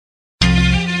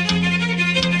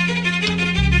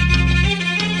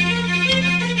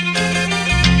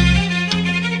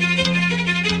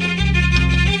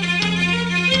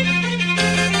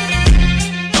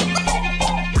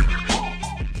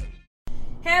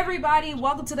everybody,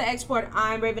 welcome to the Export.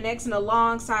 I'm Raven X, and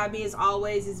alongside me as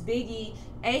always is Biggie,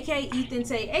 aka Ethan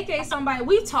Tate, aka somebody.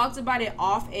 We've talked about it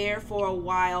off air for a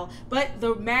while, but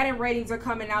the Madden ratings are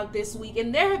coming out this week,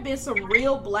 and there have been some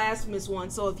real blasphemous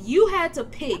ones. So if you had to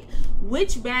pick,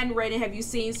 which Madden rating have you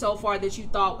seen so far that you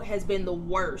thought has been the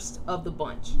worst of the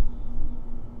bunch?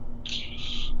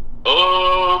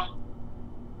 I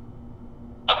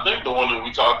think the one that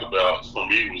we talked about for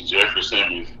me was Jeffrey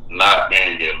Simmons not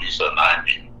being at least a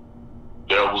 90.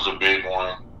 That was a big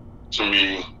one to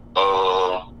me.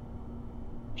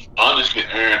 Honestly,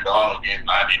 Aaron Donald getting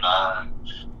 99.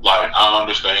 Like, I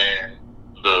understand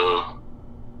the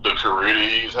career that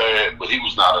he's had, but he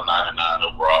was not a 99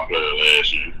 overall player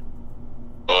last year.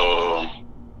 I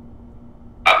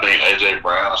think AJ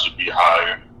Brown should be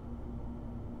higher.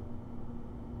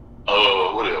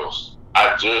 What else?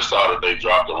 I just saw that they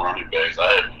dropped the running backs. I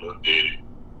haven't looked at it.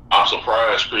 I'm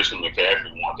surprised Christian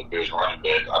McCaffrey won the best running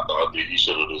back. I thought that he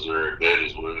should have deserved that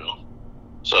as well.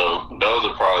 So those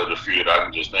are probably the few that I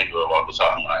can just think of off the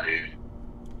top of my head.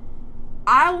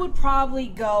 I would probably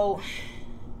go,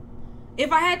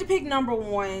 if I had to pick number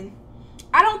one,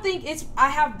 I don't think I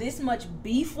have this much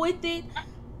beef with it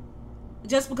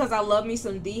just because I love me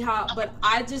some DHop, but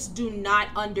I just do not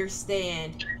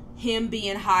understand him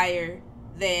being higher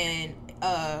than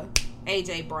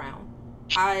AJ Brown.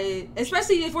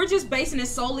 Especially if we're just basing it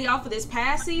solely off of this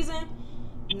past season,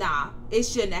 nah, it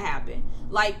shouldn't have happened.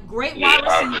 Like, great wide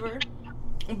receiver,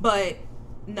 but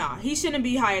nah, he shouldn't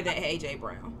be higher than AJ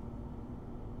Brown.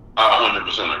 I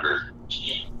 100% agree.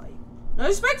 Like, no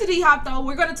respect to D-Hop, though.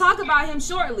 We're going to talk about him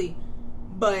shortly,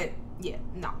 but yeah,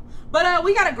 no. But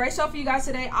we got a great show for you guys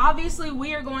today. Obviously,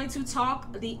 we are going to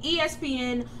talk the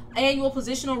ESPN annual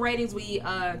positional ratings. We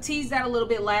teased that a little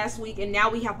bit last week, and now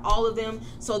we have all of them,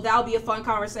 so that'll be a fun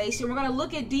conversation. We're going to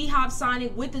look at D-Hop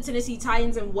signing with the Tennessee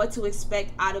Titans and what to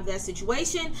expect out of that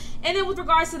situation. And then with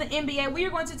regards to the NBA, we are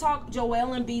going to talk Joel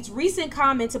Embiid's recent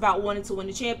comments about wanting to win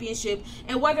the championship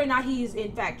and whether or not he is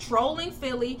in fact trolling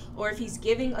Philly or if he's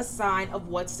giving a sign of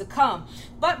what's to come.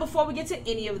 But before we get to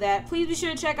any of that, please be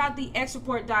sure to check out the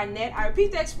xreport.net. I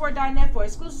repeat, the xreport.net for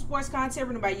exclusive sports content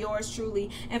written by yours truly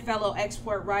and fellow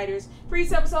Export writers.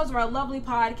 Previous episodes of our lovely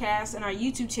podcast and our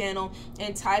YouTube channel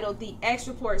entitled The X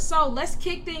Report. So let's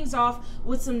kick things off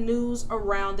with some news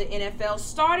around the NFL,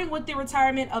 starting with the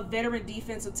retirement of veteran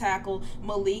defensive tackle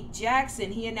Malik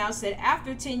Jackson. He announced that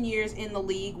after 10 years in the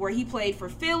league, where he played for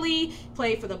Philly,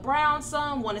 played for the Browns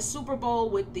some, won a Super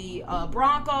Bowl with the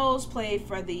Broncos, played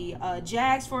for the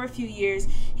Jags for a few years,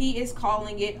 he is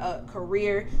calling it a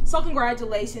career. So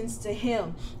congratulations to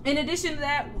him. In addition to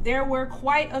that, there were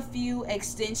quite a few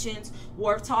extensions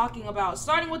worth talking about,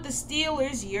 starting with the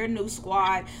Steelers, your new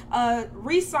squad,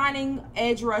 re-signing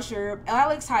edge rusher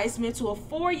Alex Highsmith to a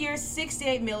 4-year,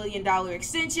 $68 million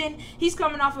extension. He's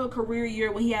coming off of a career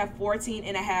year when he had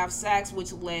 14.5 sacks,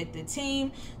 which led the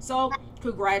team. So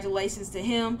congratulations to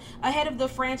him. Ahead of the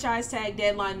franchise tag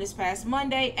deadline this past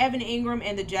Monday, Evan Ingram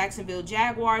and the Jacksonville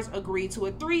Jaguars agreed to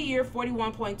a 3-year,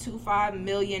 $41.25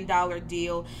 million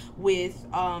deal with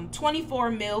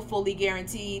 $24 million fully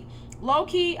guaranteed.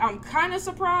 Low-key, I'm kind of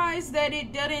surprised that he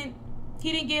didn't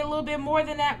get a little bit more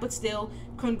than that, but still,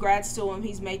 congrats to him.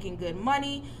 He's making good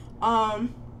money.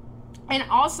 And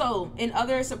also, in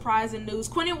other surprising news,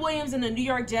 Quinnen Williams and the New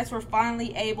York Jets were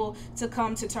finally able to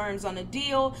come to terms on a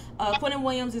deal. Quinnen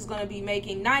Williams is going to be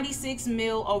making $96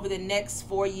 million over the next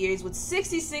 4 years with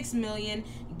 $66 million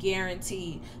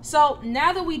guaranteed. So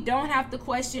now that we don't have to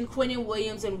question Quinnen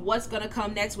Williams and what's going to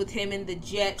come next with him and the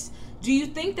Jets, do you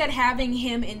think that having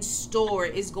him in store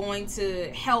is going to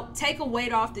help take a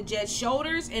weight off the Jets'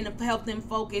 shoulders and help them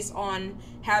focus on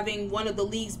having one of the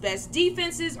league's best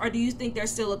defenses, or do you think they're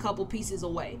still a couple pieces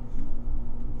away?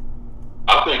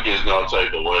 I think it's going to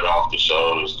take the weight off the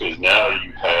shoulders because now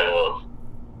you have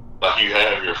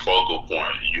your focal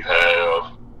point. You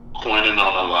have Quinnen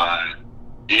on the line.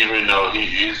 Even though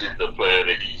he isn't the player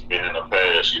that he's been in the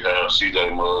past, you have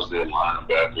C.J. Mosley,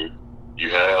 linebacker.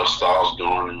 You have Sauce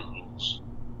Gardner, who's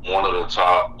one of the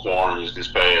top corners this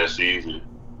past season.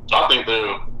 So I think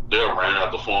they'll run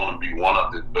out the form to be one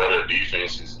of the better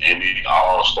defenses, and it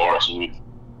all starts with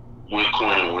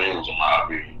Quinnen Williams, in my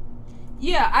opinion.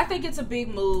 Yeah, I think it's a big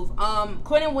move.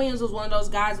 Quinnen Williams was one of those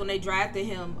guys when they drafted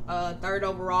him 3rd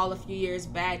overall a few years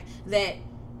back that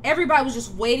everybody was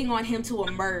just waiting on him to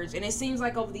emerge, and it seems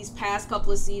like over these past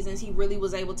couple of seasons he really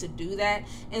was able to do that,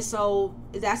 and so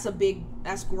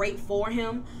that's great for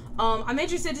him. I'm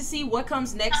interested to see what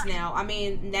comes next now. I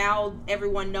mean, now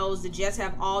everyone knows the Jets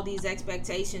have all these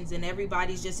expectations, and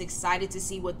everybody's just excited to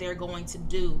see what they're going to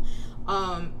do.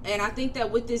 And I think that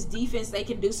with this defense, they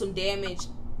can do some damage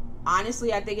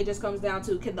honestly, I think it just comes down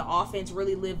to, can the offense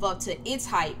really live up to its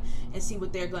hype, and see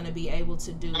what they're going to be able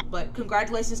to do. But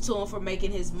congratulations to him for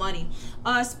making his money.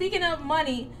 Speaking of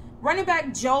money, running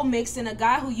back Joe Mixon, a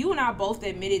guy who you and I both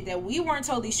admitted that we weren't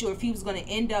totally sure if he was going to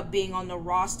end up being on the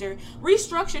roster,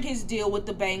 restructured his deal with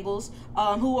the Bengals,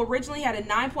 who originally had a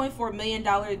 $9.4 million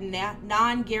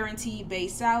non-guaranteed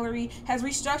base salary, has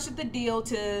restructured the deal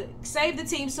to save the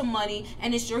team some money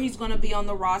and ensure he's going to be on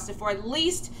the roster for at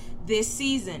least this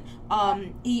season.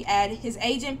 His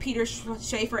agent Peter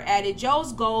Schaefer added,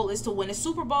 Joe's goal is to win a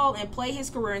Super Bowl and play his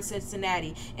career in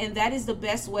Cincinnati, and that is the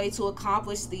best way to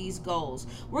accomplish these goals.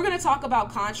 We're going to talk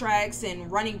about contracts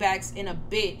and running backs in a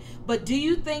bit, but do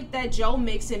you think that Joe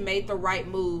Mixon made the right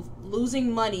move,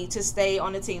 losing money to stay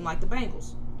on a team like the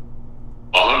Bengals?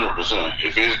 100%.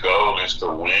 If his goal is to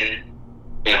win,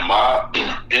 in my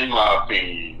opinion,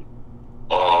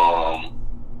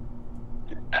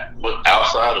 but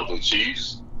outside of the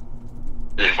Chiefs,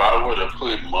 if I were to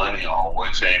put money on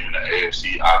one team in the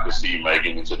AFC I could see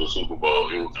making it to the Super Bowl,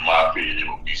 in my opinion, it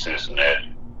would be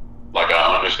Cincinnati. Like,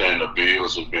 I understand the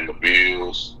Bills have been the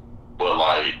Bills, but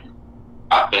like,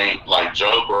 I think like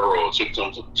Joe Burrow took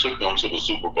them to the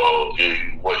Super Bowl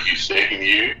in his second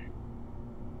year,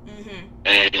 and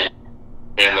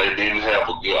they didn't have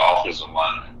a good offensive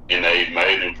line, and they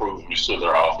made improvements to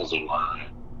their offensive line.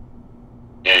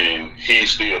 And he's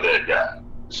still that guy.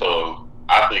 So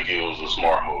I think it was a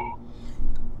smart move.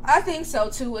 I think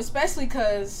so too, especially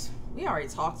because we already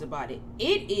talked about it.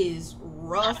 It is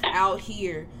rough out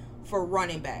here for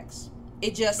running backs.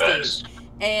 It just is.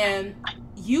 And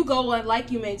you go on,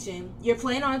 like you mentioned, you're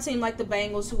playing on a team like the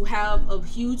Bengals, who have a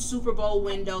huge Super Bowl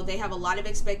window. They have a lot of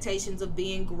expectations of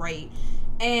being great.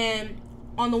 And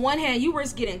on the one hand, you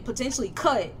risk getting potentially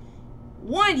cut.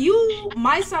 One, you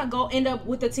might not end up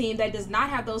with a team that does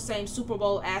not have those same Super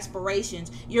Bowl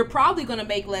aspirations. You're probably going to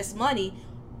make less money,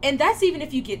 and that's even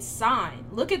if you get signed.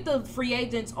 Look at the free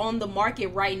agents on the market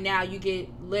right now. You get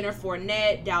Leonard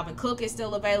Fournette, Dalvin Cook is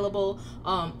still available,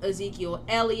 Ezekiel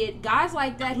Elliott. Guys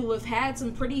like that who have had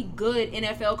some pretty good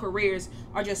NFL careers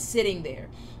are just sitting there.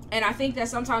 And I think that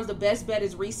sometimes the best bet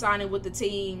is re-signing with the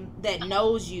team that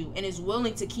knows you and is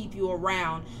willing to keep you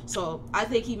around. So I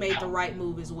think he made the right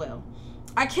move as well.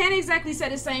 I can't exactly say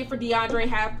the same for DeAndre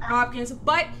Hopkins,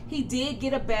 but he did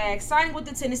get a bag signing with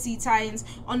the Tennessee Titans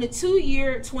on the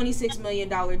 2-year, $26 million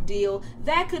deal.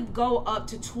 That could go up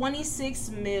to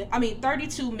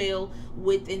 $32 million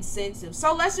with incentives.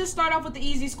 So let's just start off with the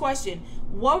easiest question.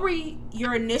 What were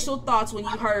your initial thoughts when you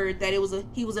heard that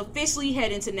he was officially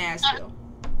heading to Nashville?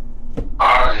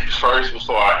 All right, first,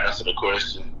 before I answer the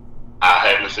question, I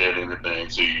haven't said anything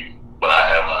to you, but I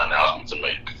have an announcement to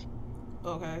make.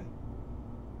 Okay.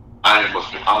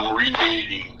 I'm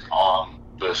reading on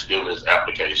the Steelers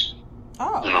application.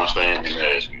 Oh. You know what I'm saying? In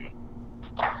Nashville.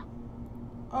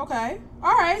 Okay.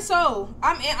 All right. So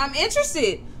I'm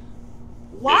interested.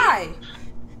 Why? Yeah.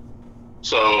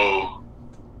 So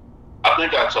I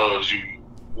think I told you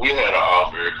we had an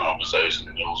off-air conversation,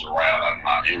 and it was around like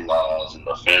my in-laws and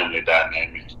the family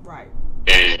dynamic. Right.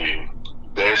 And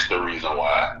that's the reason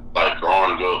why. Like,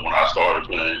 growing up, when I started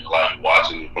playing, like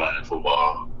watching and playing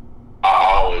football,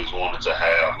 I always wanted to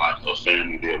have like a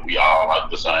family that we all like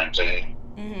the same team,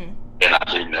 and I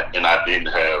didn't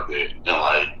have that. And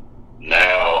like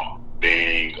now,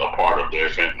 being a part of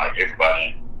their family, like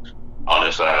everybody on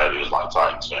this side is like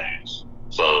Titans fans.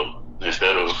 So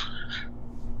instead of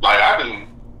like I can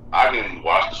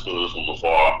watch the Steelers from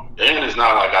afar, and it's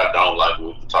not like I don't like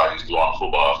what the Titans do on the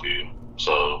football field.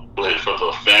 So, but for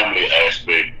the family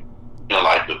aspect, you know,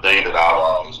 like the thing that I've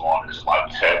always wanted is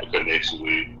like have a connection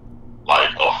with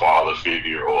like a father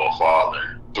figure or a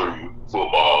father through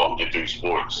football and through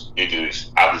sports. I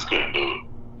just couldn't do it.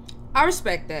 I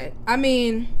respect that. I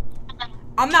mean,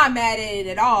 I'm not mad at it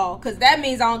at all, because that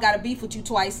means I don't got to beef with you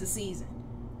twice a season.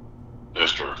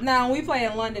 That's true. Now, we play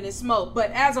in London and smoke,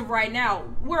 but as of right now,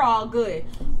 we're all good.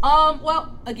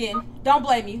 Well, again, don't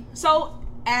blame you. So,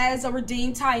 as a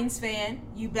redeemed Titans fan,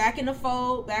 you back in the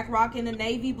fold, back rocking the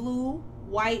navy blue,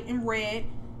 white, and red.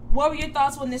 What were your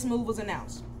thoughts when this move was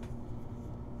announced?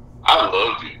 I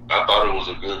loved it. I thought it was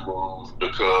a good move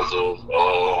because of,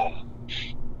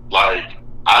 like,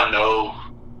 I know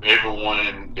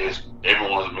everyone's been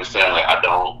saying, like,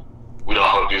 we don't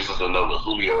hope this is another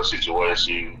Julio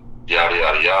situation, yada,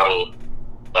 yada, yada.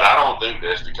 But I don't think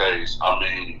that's the case. I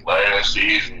mean, last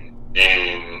season,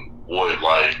 in,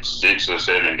 like 6 or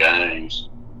 7 games,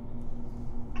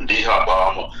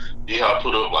 DHop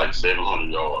put up, like,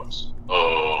 700 yards.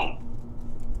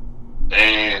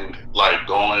 And like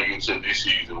going into this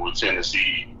season with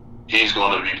Tennessee, he's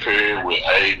going to be paired with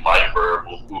Mike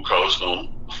Vrabel, who coached him,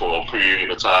 for a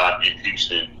period of time in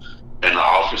Houston, and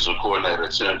the offensive coordinator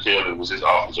Tim Kelly was his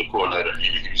offensive coordinator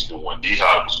in Houston when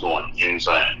DHop was going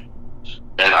insane.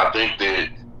 And I think that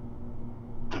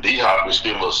DHop is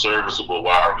still a serviceable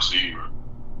wide receiver.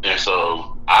 And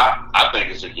so I think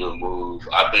it's a good move.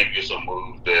 I think it's a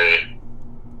move that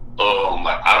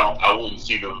I wouldn't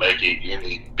see them making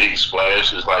any big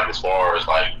splashes like as far as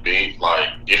like being like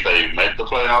if they make the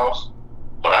playoffs.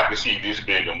 But I can see this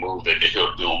being a move that could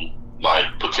help them like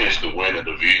potentially win a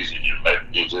division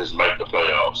and just make the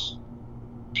playoffs.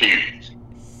 Period.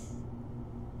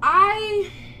 I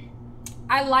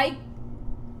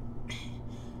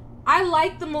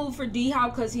like the move for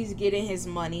D-Hop because he's getting his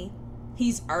money.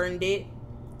 He's earned it.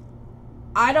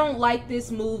 I don't like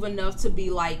this move enough to be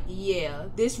like, yeah,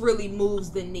 this really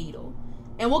moves the needle.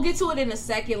 And we'll get to it in a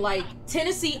second. Like,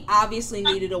 Tennessee obviously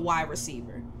needed a wide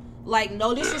receiver. Like,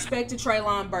 no disrespect to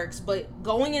Treylon Burks, but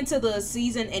going into the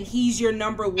season and he's your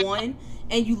number one,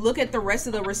 and you look at the rest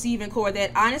of the receiving core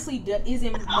that honestly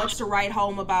isn't much to write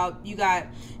home about. You got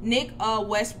Nick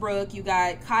Westbrook, you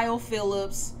got Kyle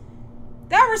Phillips.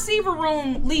 That receiver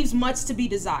room leaves much to be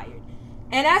desired.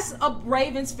 And as a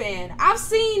Ravens fan, I've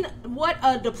seen what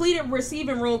a depleted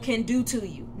receiving room can do to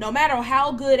you, no matter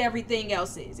how good everything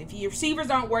else is. If your receivers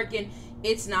aren't working,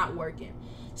 it's not working.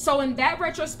 So in that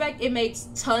retrospect, it makes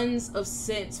tons of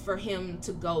sense for him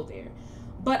to go there.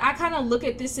 But I kind of look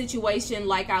at this situation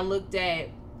like I looked at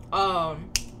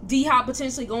D-Hop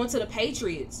potentially going to the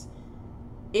Patriots.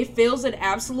 It fills an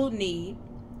absolute need.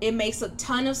 It makes a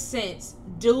ton of sense.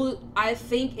 I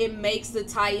think it makes the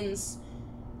Titans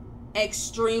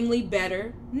extremely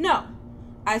better? No.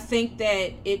 I think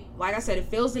that it, like I said, it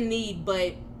fills the need,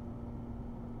 but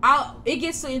it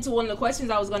gets into one of the questions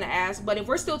I was going to ask. But if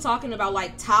we're still talking about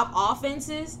like top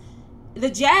offenses, the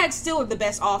Jags still are the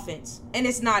best offense, and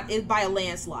it's by a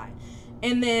landslide.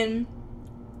 And then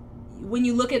when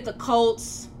you look at the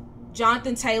Colts,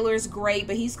 Jonathan Taylor's great,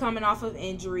 but he's coming off of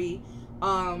injury.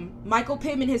 Michael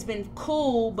Pittman has been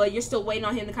cool, but you're still waiting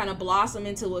on him to kind of blossom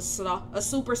into a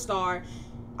superstar.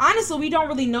 Honestly, we don't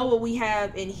really know what we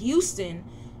have in Houston.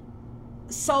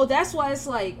 So that's why it's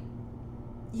like,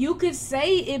 you could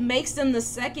say it makes them the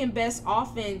second best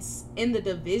offense in the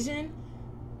division,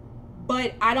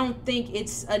 but I don't think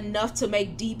it's enough to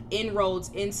make deep inroads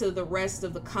into the rest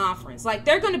of the conference. Like,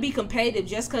 they're going to be competitive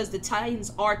just because the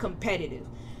Titans are competitive,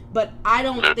 but I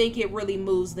don't think it really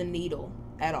moves the needle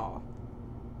at all.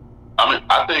 I mean,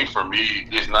 I think for me,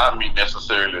 it's not me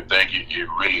necessarily thinking it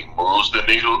really moves the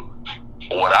needle.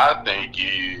 What I think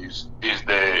is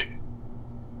that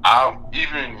I've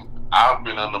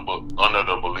been under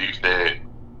the belief that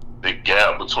the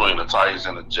gap between the Titans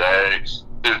and the Jags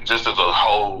is just as a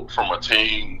whole from a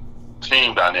team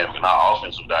dynamic, not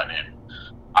offensive dynamic.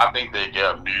 I think that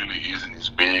gap really isn't as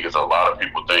big as a lot of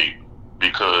people think,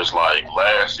 because like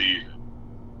last season,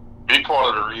 big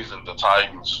part of the reason the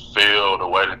Titans failed the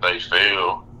way that they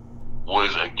failed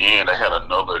was, again, they had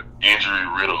another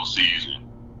injury-riddled season.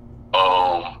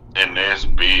 And that's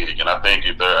big. And I think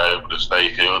if they're able to stay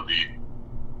healthy,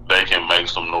 they can make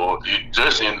some noise.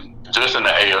 Just in the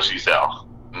AFC South.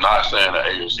 Not saying the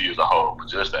AFC as a whole, but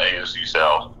just the AFC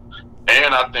South.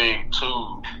 And I think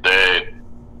too that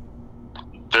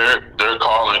their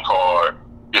calling card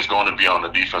is going to be on the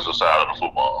defensive side of the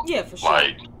football. Yeah, for sure.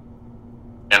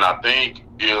 And I think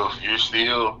if you're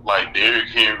still like Derrick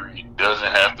Henry, doesn't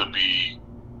have to be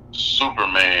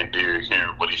Superman Derrick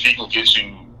Henry, but if he can get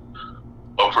you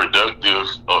a productive,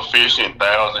 efficient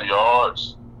 1,000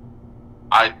 yards,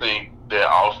 I think that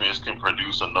offense can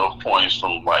produce enough points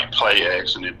from like play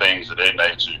action and things of that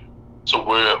nature. So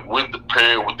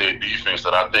paired with their defense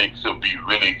that I think could be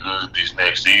really good this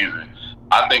next season,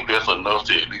 I think that's enough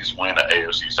to at least win the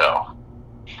AFC South.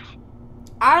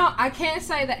 I can't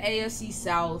say the AFC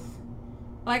South.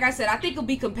 Like I said, I think it'll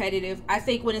be competitive. I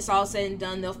think when it's all said and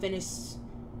done, they'll finish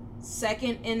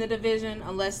second in the division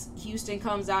unless Houston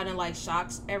comes out and like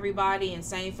shocks everybody, and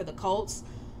same for the Colts.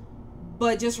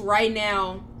 But just right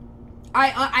now,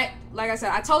 I like I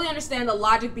said, I totally understand the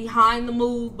logic behind the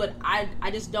move, but I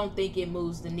just don't think it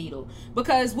moves the needle,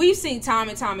 because we've seen time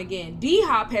and time again,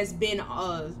 D-Hop has been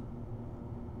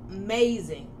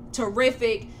amazing,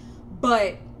 terrific,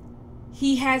 but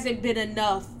he hasn't been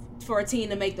enough for a team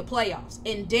to make the playoffs.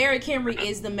 And Derrick Henry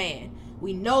is the man.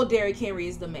 We know Derrick Henry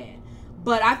is the man.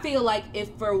 But I feel like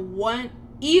if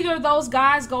either of those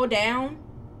guys go down,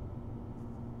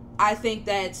 I think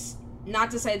that's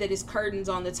not to say that it's curtains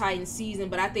on the Titans season,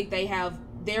 but I think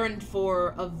they're in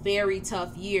for a very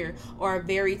tough year or a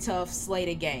very tough slate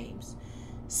of games.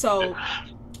 So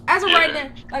as of right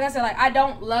now, like I said, like I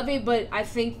don't love it, but I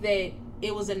think that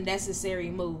it was a necessary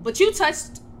move. But you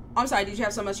touched. I'm sorry. Did you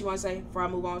have something else you want to say before I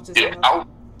move on to something else?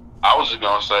 I was just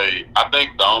gonna say, I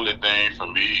think the only thing for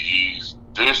me is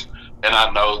this, and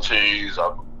I know teams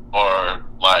are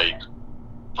like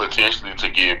potentially to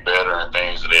get better and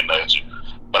things of that nature.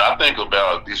 But I think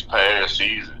about this past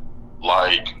season,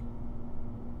 like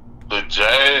the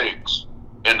Jags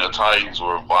and the Titans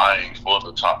were vying for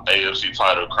the top AFC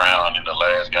title crown in the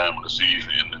last game of the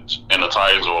season, and the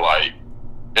Titans were like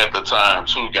at the time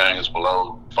 2 games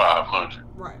below 500.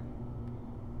 Right.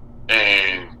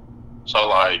 And so,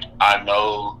 like, I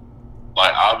know,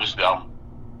 like, obviously,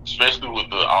 especially with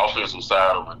the offensive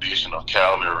side of addition of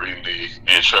Calvin Ridley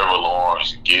and Trevor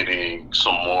Lawrence getting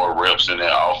some more reps in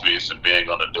that offense and being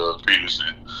under Doug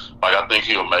Peterson, like, I think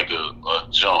he'll make a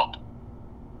jump.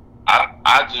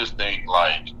 I just think,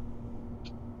 like,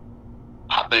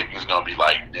 I think it's going to be,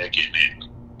 like, neck and neck.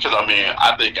 Because, I mean,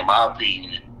 I think, in my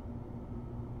opinion,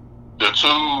 the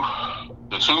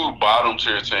two bottom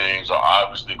tier teams are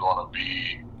obviously going to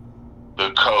be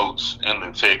the Colts and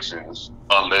the Texans,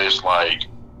 unless like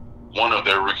one of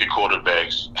their rookie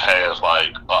quarterbacks has like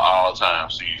an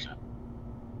all-time season.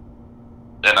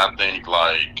 And I think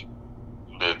like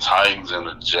the Titans and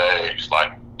the Jags,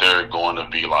 like they're going to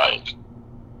be like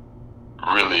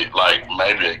really like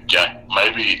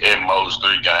maybe at most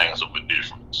 3 games of a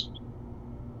difference.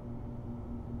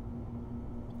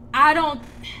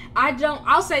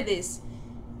 I'll say this.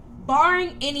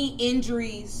 Barring any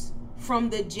injuries from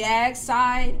the Jags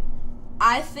side,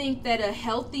 I think that a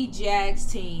healthy Jags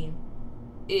team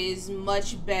is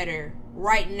much better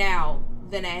right now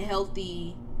than a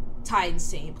healthy Titans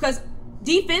team. Because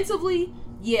defensively,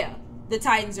 yeah, the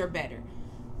Titans are better.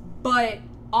 But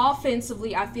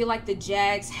offensively, I feel like the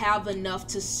Jags have enough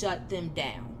to shut them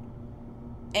down.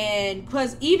 And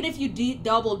because even if you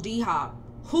double DHop,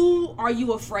 who are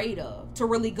you afraid of to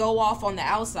really go off on the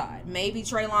outside? Maybe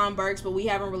Treylon Burks, but we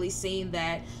haven't really seen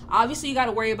that. Obviously, you got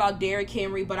to worry about Derrick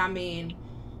Henry, but I mean,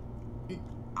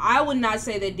 I would not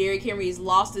say that Derrick Henry has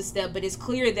lost a step, but it's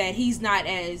clear that he's not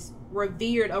as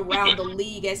revered around the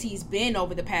league as he's been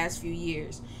over the past few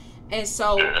years. And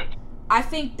so I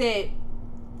think that,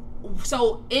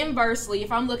 so inversely,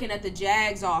 if I'm looking at the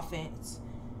Jags offense,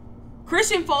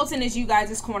 Christian Fulton is you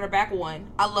guys' cornerback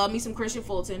 1. I love me some Christian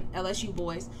Fulton, LSU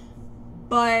boys.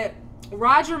 But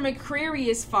Roger McCreary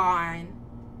is fine.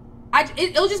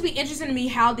 It'll just be interesting to me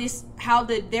how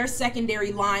their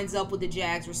secondary lines up with the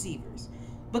Jags receivers.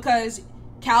 Because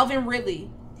Calvin Ridley,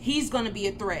 he's going to be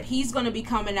a threat. He's going to be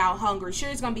coming out hungry. Sure,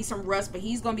 it's going to be some rust, but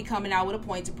he's going to be coming out with a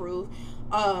point to prove.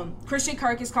 Christian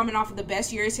Kirk is coming off of the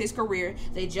best years of his career.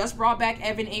 They just brought back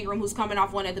Evan Ingram, who's coming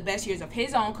off one of the best years of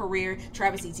his own career.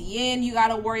 Travis Etienne, you got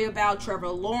to worry about. Trevor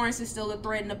Lawrence is still a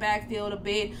threat in the backfield a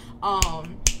bit.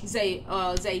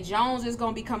 Zay Jones is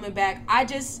going to be coming back. I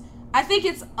think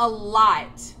it's a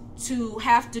lot to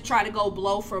have to try to go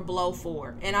blow for blow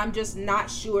for. And I'm just not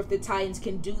sure if the Titans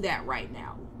can do that right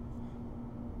now.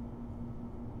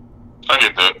 I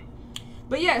get that.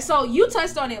 But yeah, so you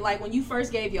touched on it like when you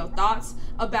first gave your thoughts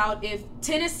about if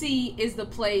Tennessee is the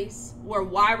place where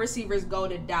wide receivers go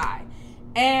to die.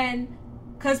 And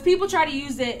because people try to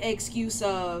use the excuse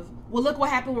of, well, look what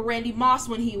happened with Randy Moss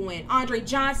when he went, Andre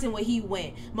Johnson when he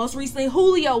went, most recently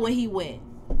Julio when he went.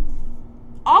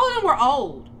 All of them were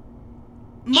old.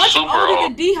 Much older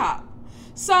than DHop.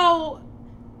 So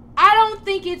I don't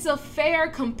think it's a fair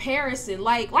comparison.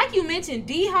 Like you mentioned,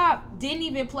 DHop didn't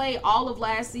even play all of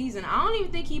last season. I don't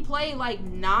even think he played like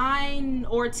 9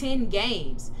 or 10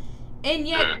 games. And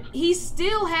yet he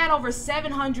still had over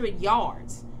 700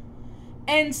 yards.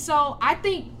 And so I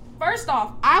think, first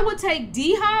off, I would take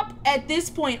DHop at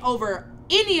this point over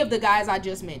any of the guys I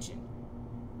just mentioned.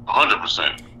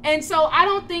 100%. And so I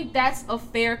don't think that's a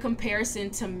fair comparison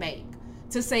to make.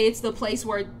 To say it's the place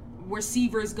where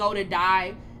receivers go to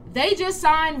die. They just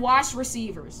signed washed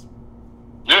receivers.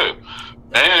 Yeah.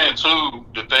 And, too,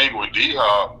 the thing with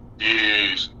D-Hop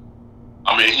is,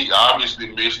 I mean, he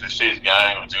obviously missed the 6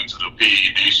 games due to the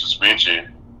PED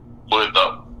suspension, but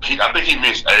I think he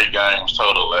missed 8 games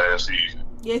total last season.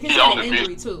 Yeah, because he had an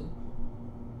injury, too.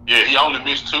 Yeah, he only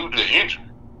missed 2 to injury.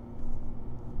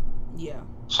 Yeah.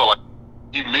 So, like,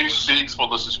 he missed 6 for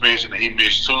the suspension, and he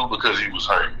missed 2 because he was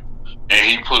hurt. And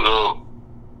he put up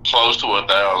close to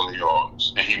 1,000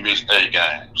 yards, and he missed 8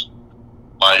 games.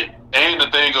 Like, and the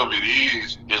thing of it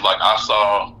is like I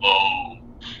saw,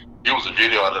 it was a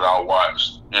video that I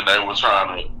watched, and they were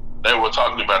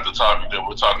talking about the topic that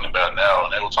we're talking about now,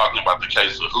 and they were talking about the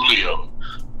case of Julio.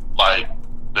 Like,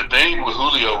 the thing with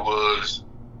Julio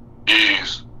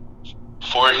is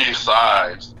for his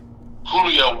size,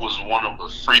 Julio was one of the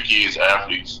freakiest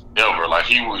athletes ever. Like,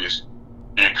 he was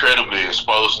incredibly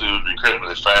explosive,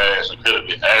 incredibly fast,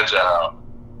 incredibly agile.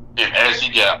 And as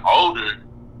he got older,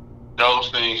 those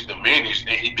things diminished,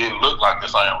 and he didn't look like the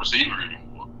same receiver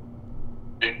anymore.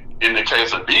 In the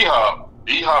case of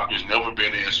D-Hop has never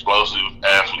been an explosive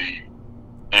athlete.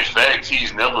 In fact,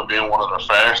 he's never been one of the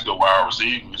faster wide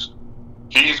receivers.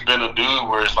 He's been a dude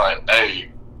where it's like,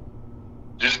 hey,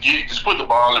 just put the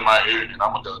ball in my ear and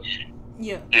I'm gonna go get it.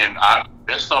 Yeah. And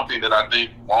that's something that I think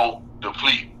won't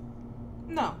deplete.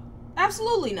 No,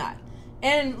 absolutely not.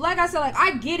 And like I said, like,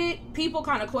 I get it. People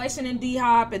kind of questioning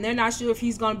D-Hop, and they're not sure if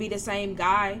he's going to be the same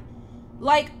guy.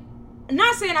 Like,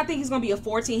 not saying I think he's going to be a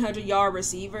 1,400-yard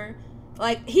receiver.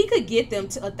 Like, he could get them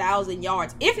to 1,000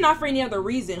 yards. If not for any other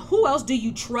reason, who else do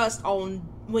you trust on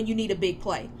when you need a big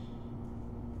play?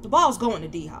 The ball's going to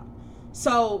D-Hop.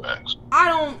 So,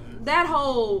 that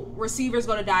whole receiver's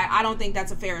going to die, I don't think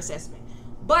that's a fair assessment.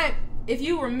 But if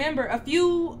you remember, a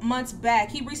few months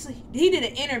back, he did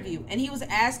an interview, and he was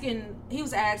asked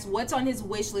what's on his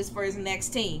wish list for his next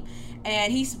team,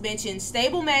 and he mentioned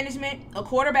stable management, a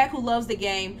quarterback who loves the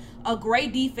game, a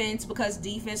great defense because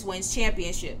defense wins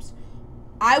championships.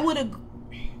 I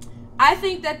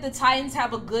think that the Titans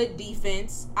have a good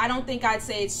defense. I don't think I'd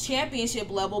say it's championship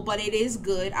level, but it is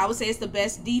good. I would say it's the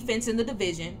best defense in the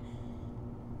division.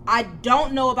 I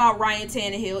don't know about Ryan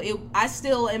Tannehill. I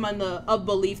still am of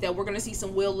belief that we're going to see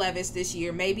some Will Levis this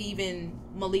year. Maybe even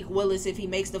Malik Willis if he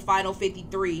makes the final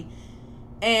 53.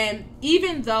 And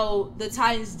even though the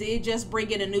Titans did just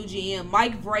bring in a new GM,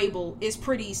 Mike Vrabel is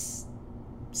pretty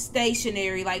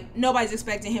stationary. Like, nobody's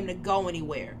expecting him to go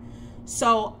anywhere.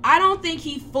 So I don't think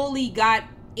he fully got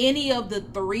any of the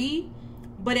three.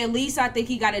 But at least I think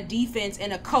he got a defense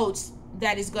and a coach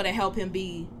that is going to help him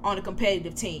be on a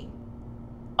competitive team.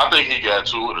 I think he got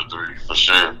 2 of the 3 for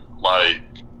sure. Like,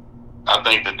 I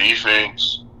think the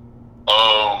defense,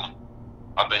 I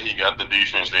think he got the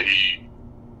defense that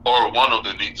or one of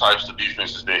the types of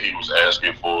defenses that he was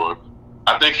asking for.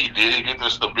 I think he did get the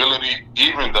stability,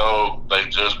 even though they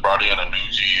just brought in a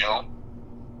new GM.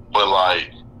 But,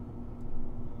 like,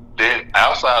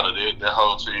 outside of that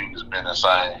whole team has been the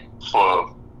same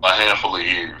for a handful of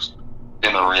years.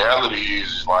 And the reality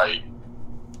is, like,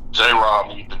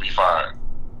 J-Rob needs to be fired.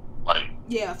 Like,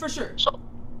 yeah, for sure.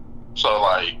 So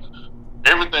like,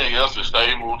 everything else is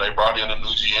stable. They brought in a new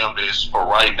GM that's, for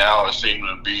right now, it seems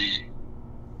to be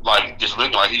like, it's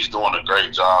looking like he's doing a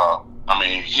great job. I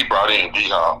mean, he brought in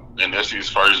D-Hop, and that's his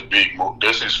first big move.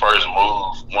 That's his first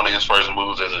move, one of his first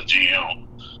moves as a GM,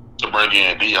 to bring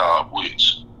in D-Hop,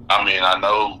 which, I mean, I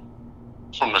know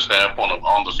from the standpoint of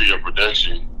on the field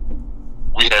production,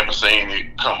 we haven't seen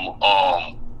it come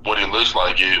what it looks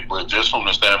like it, but just from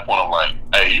the standpoint of like,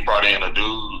 hey, you brought in a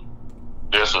dude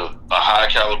that's a high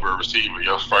caliber receiver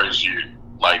your first year.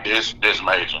 Like, this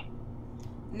major.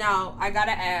 Now, I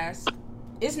gotta ask,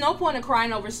 it's no point in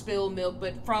crying over spilled milk,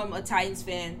 but from a Titans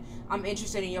fan, I'm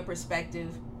interested in your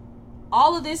perspective.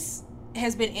 All of this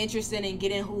has been interested in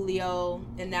getting Julio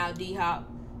and now D-Hop.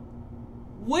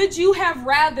 Would you have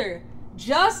rather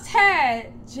just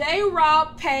had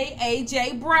J-Rob pay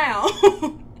A.J.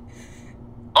 Brown?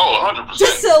 Oh, 100%.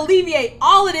 Just to alleviate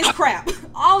all of this crap,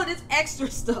 all of this extra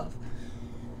stuff.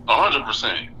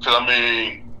 100%. Because, I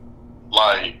mean,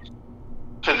 like,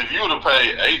 because if you would have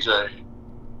paid AJ,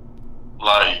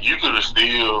 like, you could have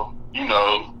still, you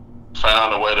know,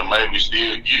 found a way to maybe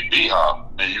still get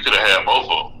D-Hop, and you could have had both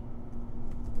of them.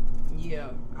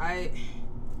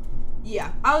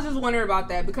 Yeah, I was just wondering about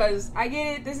that, because I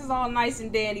get it, this is all nice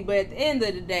and dandy, but at the end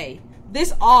of the day,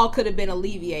 this all could have been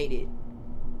alleviated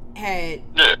had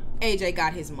AJ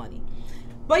got his money.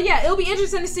 But yeah, it'll be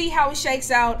interesting to see how it shakes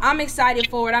out. I'm excited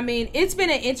for it. I mean, it's been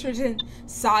an interesting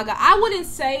saga. I wouldn't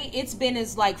say it's been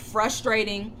as like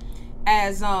frustrating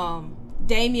as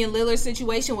Damian Lillard's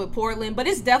situation with Portland, but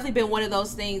it's definitely been one of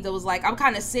those things that was like, I'm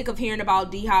kind of sick of hearing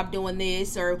about D-Hop doing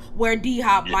this or where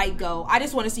D-Hop might go. I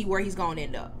just want to see where he's going to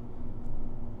end up.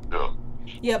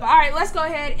 Yeah, but all right, let's go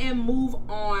ahead and move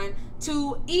on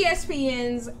to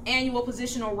ESPN's annual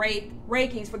positional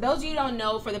rankings. For those of you who don't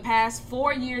know, for the past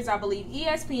 4 years, I believe,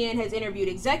 ESPN has interviewed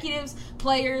executives,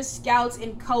 players, scouts,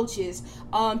 and coaches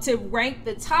to rank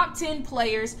the top 10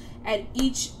 players at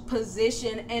each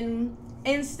position. And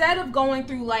instead of going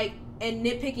through like and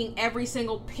nitpicking every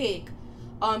single pick,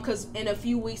 because in a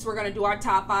few weeks we're going to do our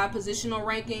top 5 positional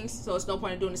rankings, so it's no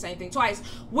point in doing the same thing twice.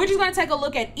 We're just going to take a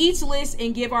look at each list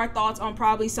and give our thoughts on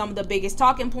probably some of the biggest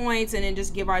talking points, and then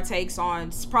just give our takes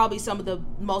on probably some of the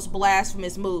most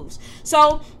blasphemous moves.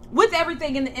 So with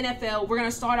everything in the NFL, we're going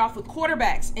to start off with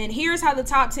quarterbacks, and here's how the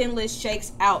top 10 list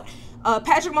shakes out.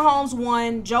 Patrick Mahomes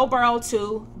 1, Joe Burrow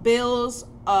 2,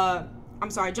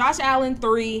 Josh Allen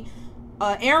 3,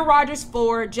 Aaron Rodgers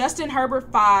 4, Justin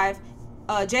Herbert 5,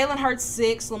 Jalen Hurts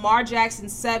 6, Lamar Jackson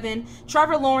 7,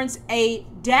 Trevor Lawrence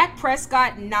 8, Dak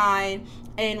Prescott 9,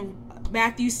 and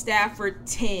Matthew Stafford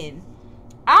 10.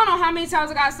 I don't know how many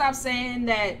times I gotta stop saying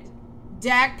that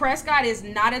Dak Prescott is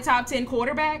not a top 10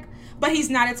 quarterback, but he's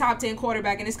not a top 10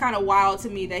 quarterback, and it's kind of wild to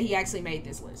me that he actually made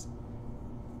this list.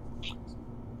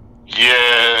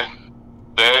 Yeah,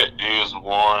 that is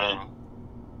one.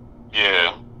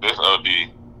 Yeah, that's OD.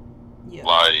 Yeah.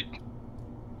 Like,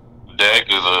 Dak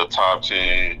is a top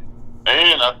 10.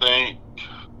 And I think,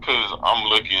 because I'm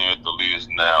looking at the list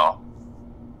now,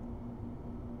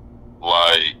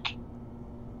 like,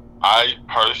 I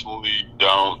personally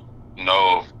don't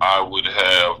know if I would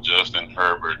have Justin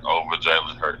Herbert over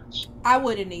Jalen Hurts. I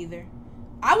wouldn't either.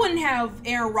 I wouldn't have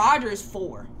Aaron Rodgers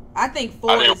 4. I think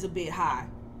 4 is a bit high.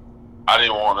 I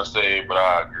didn't want to say it, but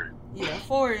I agree. Yeah,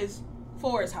 4 is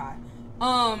high.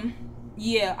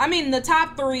 Yeah, I mean, the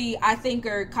top 3 I think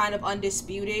are kind of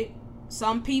undisputed.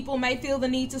 Some people may feel the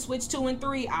need to switch 2 and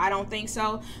 3. I don't think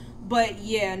so. But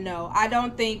yeah, no, I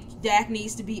don't think Dak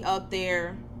needs to be up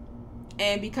there.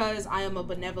 And because I am a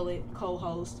benevolent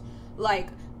co-host, like,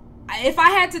 if I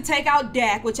had to take out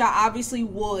Dak, which I obviously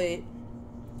would,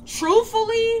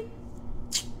 truthfully,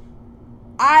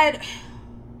 I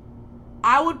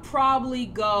would probably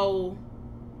go,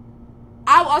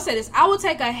 I'll say this, I would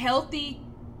take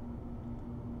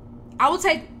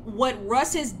what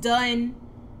Russ has done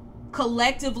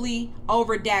collectively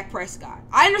over Dak Prescott.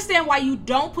 I understand why you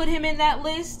don't put him in that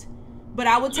list, but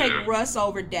I would take Russ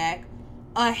over Dak.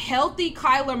 A healthy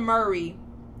Kyler Murray,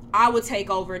 I would take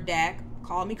over Dak.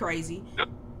 Call me crazy.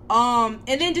 And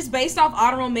then just based off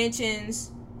honorable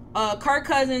mentions, Kirk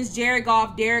Cousins, Jared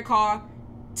Goff, Derek Carr,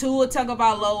 Tua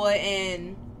Tagovailoa,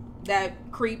 and that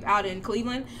creep out in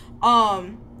Cleveland.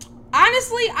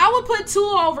 Honestly, I would put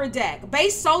Tua over Dak.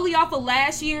 Based solely off of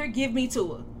last year, give me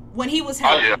Tua. When he was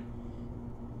healthy. Oh, yeah.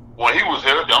 When he was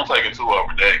healthy, I'm taking Tua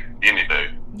over Dak any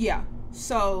day. Yeah.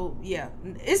 So, yeah.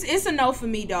 It's a no for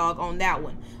me, dog, on that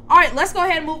one. All right, let's go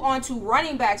ahead and move on to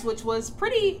running backs, which was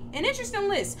an interesting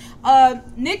list.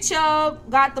 Nick Chubb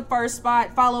got the first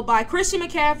spot, followed by Christian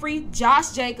McCaffrey,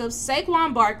 Josh Jacobs,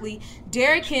 Saquon Barkley,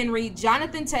 Derrick Henry,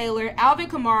 Jonathan Taylor, Alvin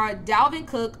Kamara, Dalvin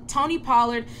Cook, Tony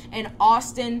Pollard, and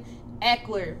Austin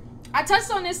Eckler. I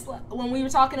touched on this when we were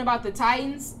talking about the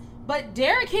Titans, but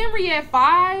Derrick Henry at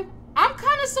 5, I'm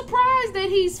kind of surprised that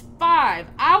he's 5.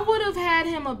 I would have had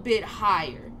him a bit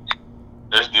higher.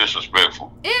 That's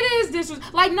disrespectful. It is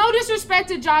disrespectful. Like, no disrespect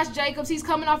to Josh Jacobs. He's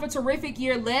coming off a terrific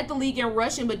year, led the league in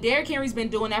rushing, but Derrick Henry's been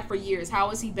doing that for years. How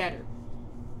is he better?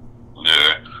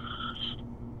 Yeah.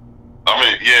 I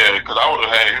mean, yeah, because I would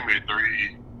have had him at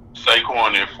 3,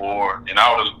 Saquon at 4, and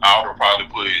I would have probably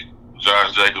put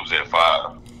Josh Jacobs at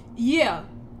 5. Yeah.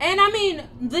 And, I mean,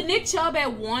 the Nick Chubb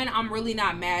at 1, I'm really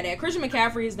not mad at. Christian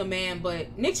McCaffrey is the man,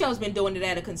 but Nick Chubb's been doing it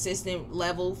at a consistent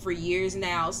level for years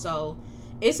now, so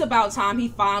it's about time he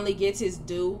finally gets his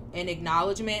due and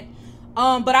acknowledgement.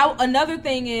 But another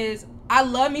thing is, I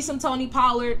love me some Tony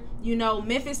Pollard. You know,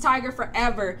 Memphis Tiger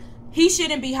forever. He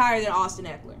shouldn't be higher than Austin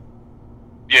Eckler.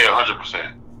 Yeah,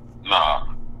 100%.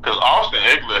 Nah, because Austin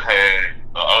Eckler had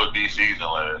an OD season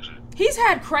last year. He's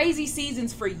had crazy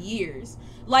seasons for years.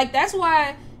 Like, that's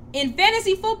why in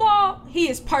fantasy football, he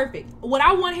is perfect. Would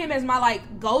I want him as my,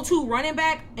 like, go-to running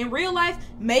back in real life?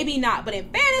 Maybe not. But in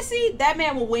fantasy, that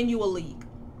man will win you a league.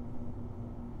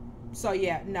 So,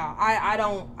 yeah, no, I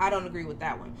don't agree with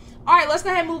that one. All right, let's go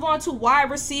ahead and move on to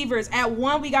wide receivers. At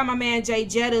 1, we got my man Jay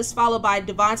Jettis, followed by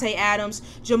Devontae Adams,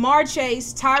 Jamar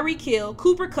Chase, Tyreek Hill,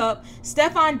 Cooper Kupp,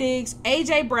 Stephon Diggs,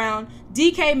 A.J. Brown,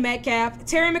 DK Metcalf,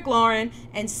 Terry McLaurin,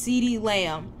 and CeeDee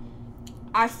Lamb.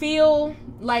 I feel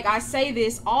like I say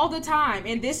this all the time,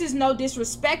 and this is no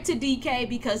disrespect to DK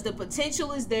because the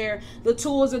potential is there, the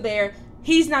tools are there.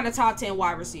 He's not a top 10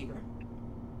 wide receiver.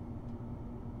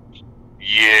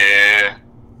 Yeah.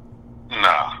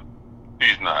 Nah.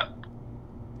 He's not.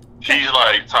 He's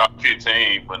like top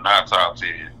 15, but not top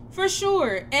 10. For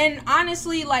sure. And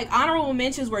honestly, like, honorable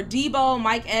mentions were Debo,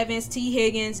 Mike Evans, T.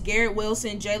 Higgins, Garrett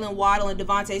Wilson, Jalen Waddle, and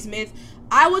Devontae Smith.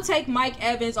 I would take Mike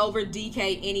Evans over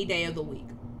DK any day of the week.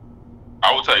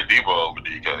 I would take Debo over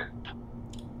DK.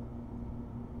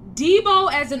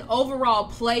 Debo as an overall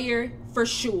player, for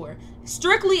sure.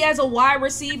 Strictly as a wide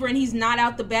receiver and he's not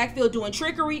out the backfield doing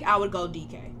trickery, I would go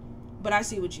DK. But I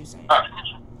see what you're saying.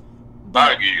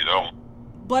 I give you that one.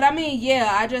 But I mean, yeah,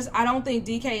 I don't think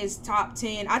DK is top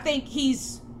 10. I think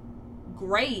he's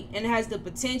great and has the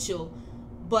potential,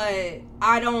 but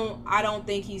I don't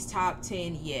think he's top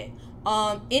 10 yet.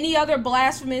 Any other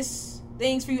blasphemous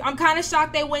things for you. I'm kind of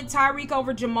shocked they went Tyreek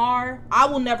over Jamar. I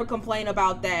will never complain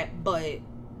about that, but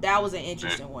that was an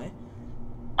interesting one.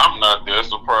 I'm not that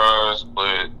surprised,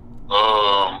 but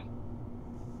I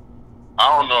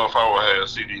don't know if I would have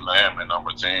CD Lamb at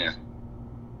number 10.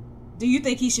 Do you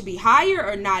think he should be higher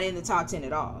or not in the top 10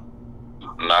 at all?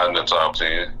 Not in the top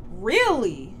 10.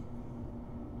 Really?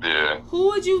 Yeah. Who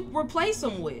would you replace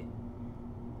him with?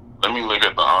 Let me look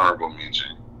at the honorable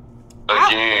mention.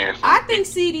 Again, I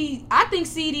think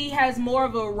CD has more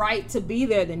of a right to be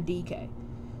there than DK.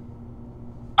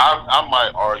 I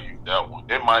might argue that one.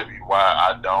 It might be why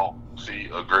I don't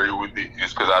agree with it.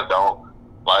 It's because I don't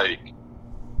like.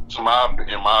 In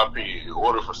my opinion, in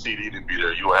order for CD to be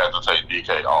there, you would have to take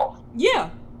DK off. Yeah,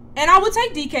 and I would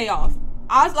take DK off.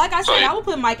 I would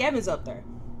put Mike Evans up there.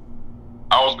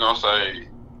 I was gonna say,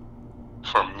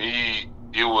 for me,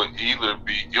 it would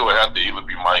have to either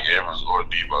be Mike Evans or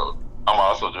Debo. I'm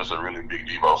also just a really big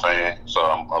Debo fan, so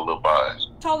I'm a little biased.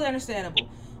 Totally understandable.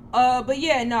 But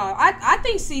yeah, no, I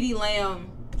think CD Lamb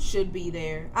should be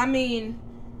there. I mean,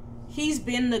 he's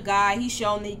been the guy. He's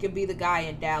shown that he can be the guy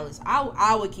in Dallas.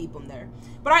 I would keep him there.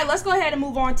 But all right, let's go ahead and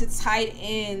move on to tight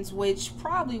ends, which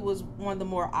probably was one of the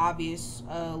more obvious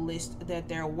lists that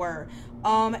there were.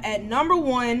 At number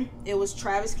 1, it was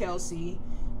Travis Kelce.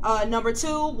 Number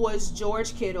 2 was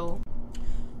George Kittle.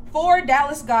 4,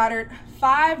 Dallas Goedert.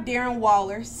 5, Darren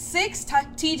Waller. 6,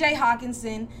 TJ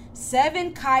Hawkinson.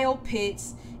 7, Kyle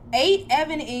Pitts. 8,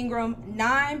 Evan Ingram.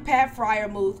 9, Pat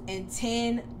Freiermuth. And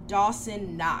 10,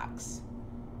 Dawson Knox.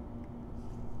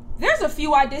 There's a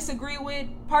few I disagree with.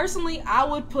 Personally, I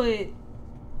would put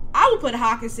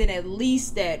Hawkinson at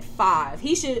least at 5.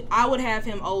 I would have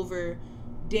him over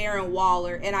Darren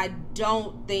Waller, and I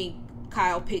don't think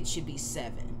Kyle Pitts should be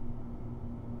 7.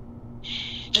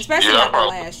 Especially after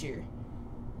last year.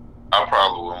 I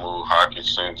probably would move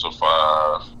Hawkinson to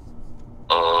 5.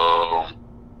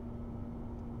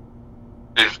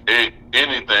 If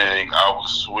anything, I would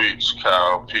switch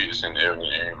Kyle Pitts and Evan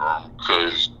Ingram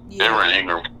because Evan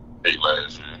Ingram ate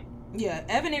last year. Yeah,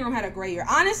 Evan Ingram had a great year.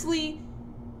 Honestly,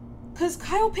 because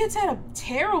Kyle Pitts had a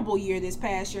terrible year this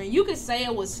past year. And you could say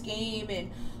it was scheme and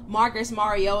Marcus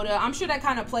Mariota. I'm sure that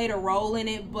kind of played a role in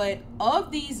it. But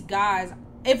of these guys,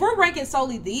 if we're ranking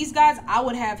solely these guys, I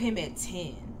would have him at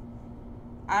 10.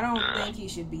 I don't think he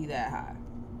should be that high.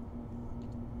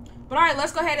 But all right,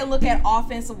 let's go ahead and look at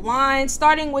offensive line.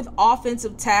 Starting with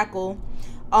offensive tackle.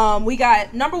 We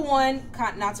got number 1,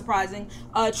 not surprising,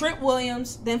 Trent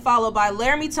Williams, then followed by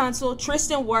Laramie Tunsil,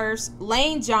 Tristan Wirfs,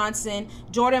 Lane Johnson,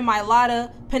 Jordan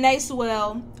Mailata, Penei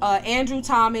Sewell, Andrew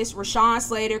Thomas, Rashawn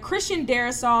Slater, Christian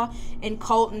Darrisaw, and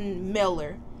Colton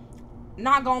Miller.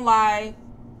 Not gonna lie,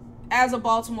 as a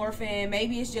Baltimore fan,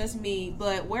 maybe it's just me,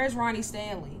 but where's Ronnie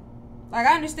Stanley? Like,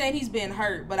 I understand he's been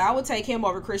hurt, but I would take him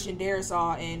over Christian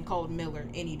Darrisaw and Colton Miller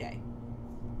any day.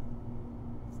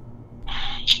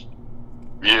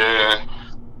 Yeah,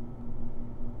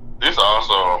 it's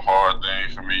also a hard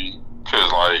thing for me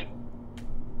because, like,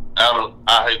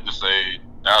 I hate to say,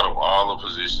 out of all the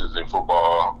positions in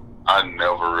football,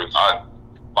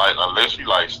 unless you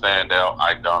like stand out,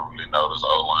 I don't really notice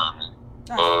O-linemen.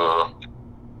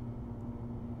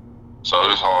 So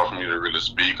it's hard for me to really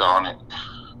speak on it.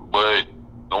 But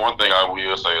the one thing I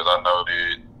will say is I know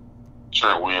that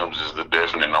Trent Williams is the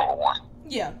definite number 1.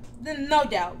 Yeah, no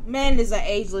doubt. Man is an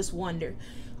ageless wonder.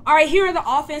 All right, here are the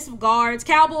offensive guards.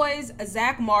 Cowboys,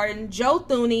 Zach Martin, Joe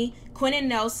Thuney, Quentin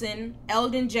Nelson,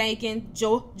 Eldon Jenkins,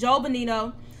 Joe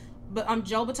Bitonio,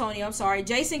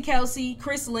 Jason Kelsey,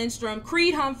 Chris Lindstrom,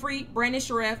 Creed Humphrey, Brandon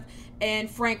Scherff, and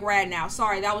Frank Radnow.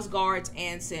 Sorry, that was guards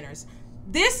and centers.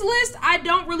 This list I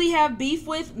don't really have beef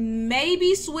with.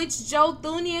 Maybe switch Joe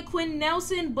Thuney and Quentin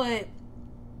Nelson,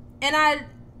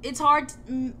 it's hard.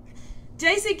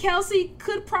 Jason Kelsey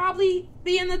could probably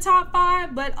be in the top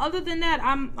 5, but other than that,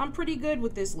 I'm pretty good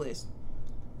with this list.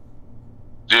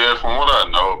 Yeah, from what I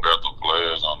know about the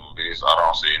players on the list, I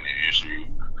don't see any issue.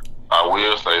 I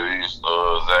will say this,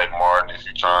 Zach Martin, if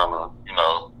you're trying to,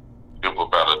 dip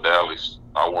up out of Dallas,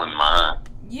 I wouldn't mind.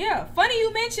 Yeah, funny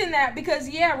you mentioned that because,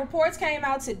 reports came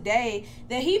out today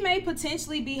that he may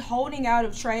potentially be holding out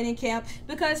of training camp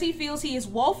because he feels he is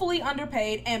woefully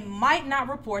underpaid and might not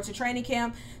report to training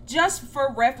camp. Just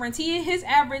for reference, his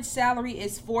average salary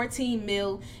is $14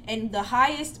 million, and the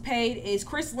highest paid is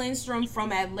Chris Lindstrom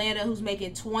from Atlanta, who's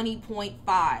making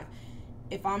 $20.5.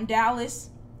 If I'm Dallas,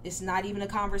 it's not even a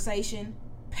conversation.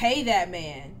 Pay that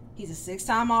man. He's a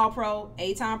 6-time All-Pro,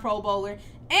 8-time Pro Bowler,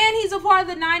 and he's a part of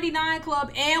the 99 Club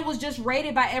and was just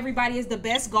rated by everybody as the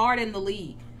best guard in the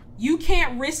league. You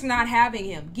can't risk not having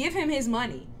him. Give him his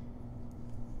money.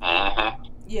 Mm-hmm.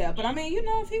 Yeah, but I mean,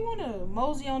 if you want to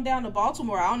mosey on down to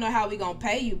Baltimore, I don't know how we gonna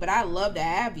pay you, but I'd love to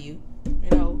have you.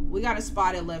 We got a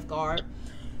spot at left guard.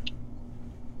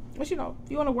 But if you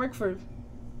want to work for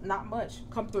not much,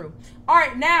 come through. All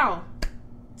right, now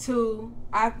to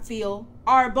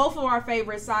both of our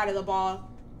favorite side of the ball,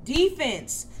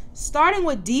 defense. Starting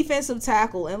with defensive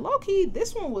tackle, and low key,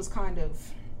 this one was kind of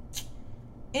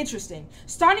interesting.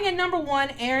 Starting at number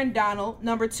 1, Aaron Donald.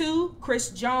 Number 2,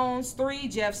 Chris Jones. 3,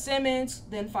 Jeff Simmons.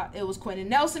 Then 5, it was Quentin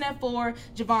Nelson at 4,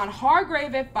 Javon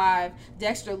Hargrave at 5,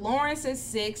 Dexter Lawrence at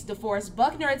 6, DeForest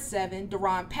Buckner at 7,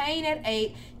 Deron Payne at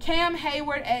 8, Cam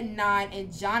Hayward at 9,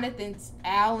 and Jonathan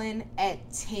Allen at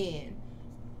 10.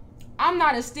 I'm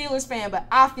not a Steelers fan, but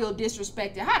I feel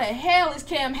disrespected. How the hell is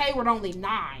Cam Hayward only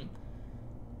 9?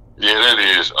 Yeah, that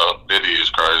is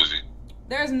crazy.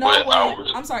 There's no way.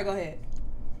 I'm sorry, go ahead.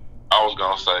 I was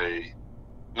going to say,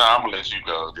 I'm going to let you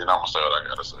go, then I'm going to say what I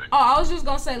got to say. Oh, I was just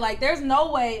going to say, there's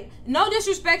no way. No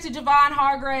disrespect to Javon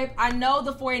Hargrave. I know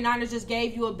the 49ers just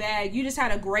gave you a bag. You just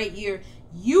had a great year.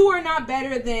 You are not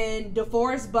better than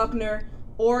DeForest Buckner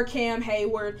or Cam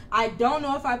Hayward. I don't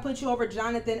know if I put you over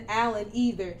Jonathan Allen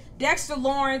either. Dexter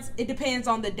Lawrence, it depends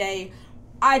on the day.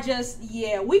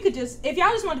 We could just, if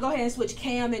y'all just want to go ahead and switch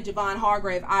Cam and Javon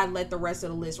Hargrave, I'd let the rest of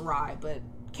the list ride. But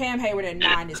Cam Hayward at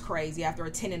 9 is crazy after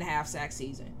a 10.5 sack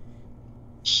season.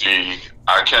 See,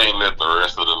 I can't let the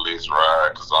rest of the list ride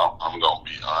because I'm going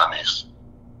to be honest.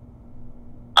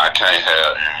 I can't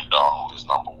have Aaron Donald as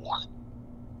number 1.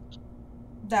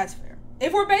 That's fair.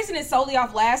 If we're basing it solely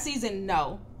off last season,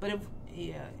 no. But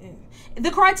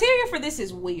the criteria for this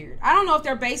is weird. I don't know if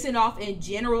they're basing it off in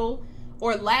general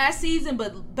or last season,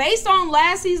 but based on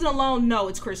last season alone, no,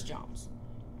 it's Chris Jones.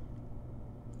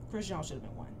 Chris Jones should have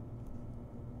been 1.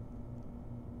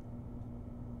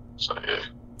 So, yeah.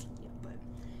 But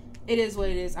it is what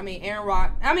it is. I mean,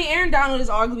 Aaron Donald is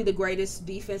arguably the greatest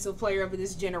defensive player of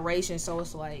this generation, so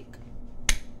it's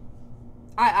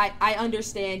I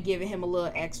understand giving him a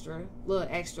little extra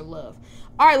love.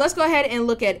 All right, let's go ahead and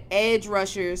look at edge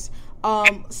rushers.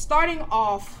 Starting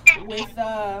off with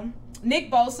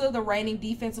Nick Bosa, the reigning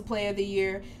defensive player of the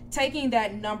year, taking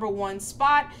that number 1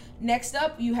 spot. Next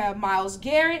up, you have Myles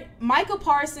Garrett, Micah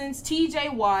Parsons, T.J.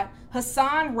 Watt,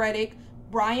 Hassan Reddick,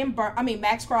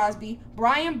 Max Crosby,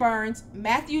 Brian Burns,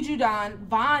 Matthew Judon,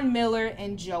 Von Miller,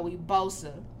 and Joey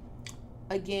Bosa.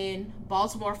 Again,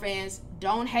 Baltimore fans,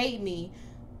 don't hate me,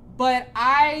 but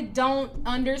I don't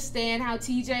understand how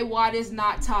T.J. Watt is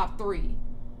not top 3.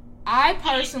 I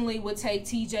personally would take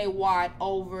T.J. Watt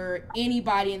over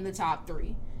anybody in the top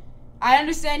 3. I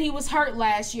understand he was hurt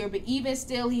last year, but even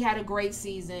still, he had a great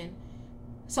season.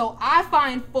 So I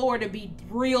find 4 to be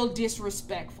real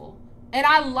disrespectful. And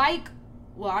I'm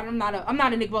not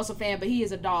a Nick Bosa fan, but he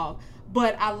is a dog.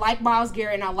 But I like Myles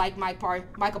Garrett and I like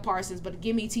Micah Parsons, but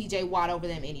give me T.J. Watt over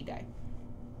them any day.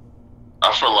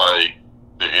 I feel like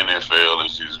the NFL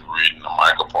is just reading the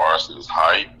Micah Parsons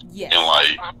hype. Yes.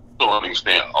 And to an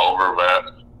extent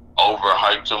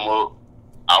overhyped him up.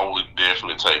 I would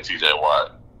definitely take T.J.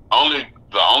 Watt.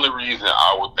 The only reason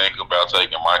I would think about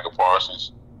taking Micah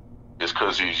Parsons is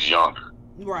because he's younger.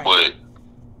 Right. But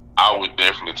I would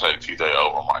definitely take T.J.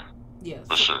 over Micah. Yes.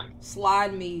 For sure.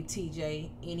 Slide me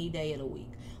T.J. any day of the week.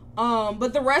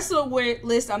 But the rest of the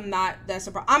list, I'm not that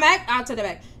surprised. I'll take that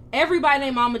back. Everybody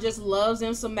named Mama just loves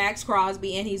him some Max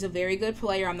Crosby, and he's a very good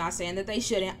player. I'm not saying that they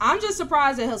shouldn't. I'm just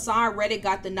surprised that Hassan Reddick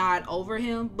got the nod over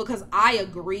him because I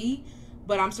agree,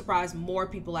 but I'm surprised more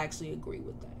people actually agree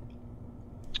with that.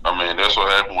 I mean, that's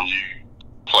what happens when you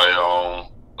play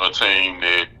on a team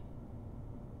that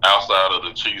outside of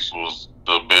the Chiefs was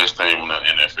the best team in the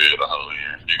NFL the whole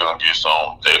year. You're going to get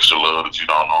some extra love that you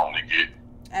don't normally get.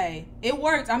 Hey, it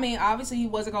worked. I mean, obviously he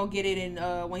wasn't going to get it in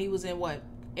when he was in,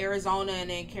 Arizona and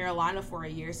then Carolina for a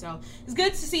year. So it's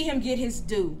good to see him get his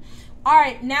due. All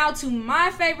right, now to my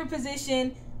favorite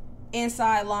position,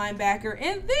 inside linebacker.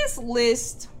 And this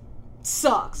list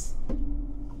sucks.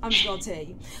 I'm just going to tell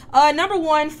you. Number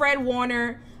 1, Fred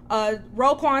Warner.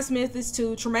 Roquan Smith is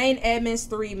 2. Tremaine Edmonds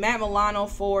 3. Matt Milano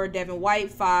 4. Devin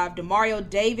White 5. Demario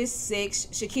Davis 6.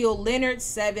 Shaquille Leonard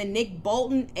 7. Nick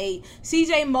Bolton 8.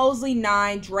 CJ Mosley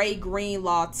 9. Dre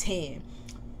Greenlaw 10.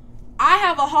 I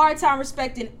have a hard time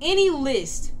respecting any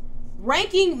list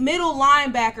ranking middle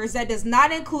linebackers that does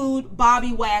not include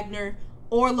Bobby Wagner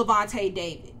or Levante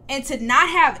David. And to not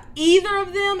have either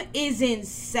of them is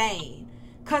insane.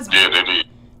 Because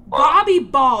Bobby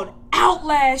balled out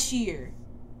last year.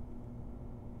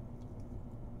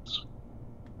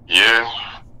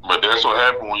 Yeah, but that's what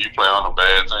happened when you play on a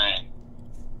bad team.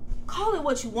 Call it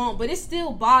what you want, but it's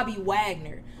still Bobby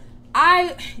Wagner.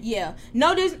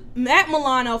 Notice Matt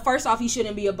Milano, first off, he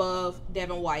shouldn't be above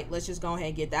Devin White. Let's just go ahead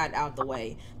and get that out the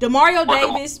way. Demario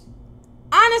Davis,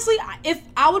 honestly, if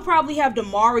I would probably have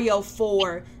Demario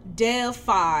 4, Dev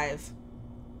 5,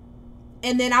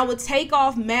 and then I would take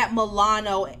off Matt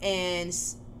Milano and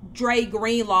Dre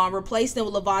Greenlaw and replace them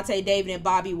with Levante David and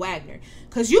Bobby Wagner.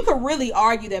 Because you could really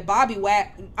argue that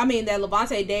that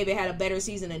Levante David had a better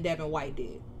season than Devin White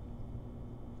did.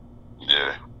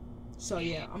 Yeah. So,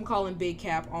 yeah, I'm calling big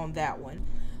cap on that one.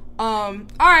 All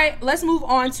right, let's move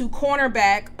on to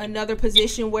cornerback, another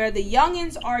position where the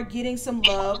youngins are getting some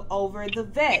love over the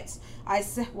vets.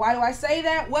 Why do I say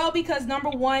that? Well, because number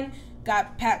one,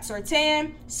 got Pat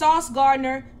Surtain, Sauce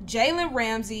Gardner, Jalen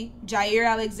Ramsey, Jair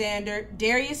Alexander,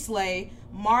 Darius Slay,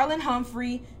 Marlon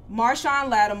Humphrey, Marshawn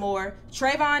Lattimore,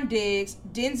 Trayvon Diggs,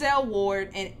 Denzel Ward,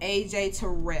 and AJ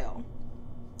Terrell.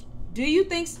 Do you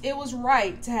think it was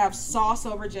right to have Sauce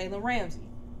over Jalen Ramsey?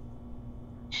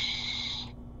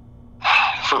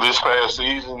 For this past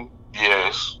season,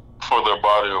 yes. For their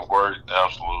body of work,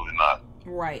 absolutely not.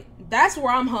 Right. That's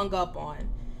where I'm hung up on.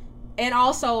 And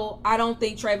also, I don't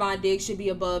think Trayvon Diggs should be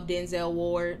above Denzel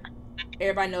Ward.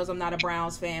 Everybody knows I'm not a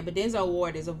Browns fan, but Denzel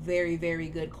Ward is a very, very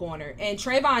good corner. And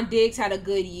Trayvon Diggs had a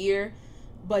good year,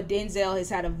 but Denzel has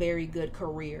had a very good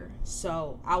career.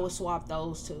 So I would swap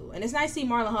those two. And it's nice to see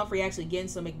Marlon Humphrey actually getting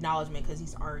some acknowledgement because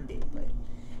he's earned it. But,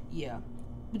 yeah.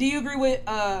 Do you agree with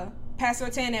Pat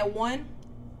Surtain at 1?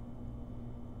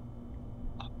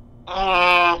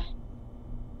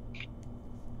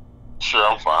 Sure,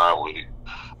 I'm fine with it.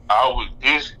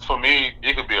 For me,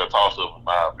 it could be a toss-up in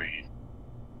my opinion.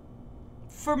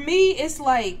 For me, it's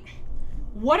like,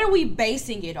 what are we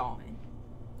basing it on?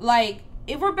 Like,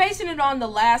 if we're basing it on the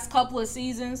last couple of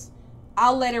seasons,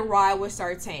 I'll let it ride with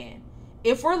Surtain.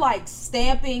 If we're like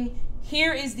stamping,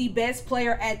 here is the best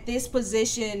player at this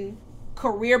position,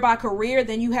 career by career,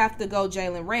 then you have to go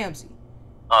Jalen Ramsey.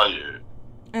 Oh, yeah.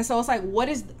 And so it's like,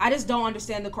 I just don't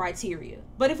understand the criteria.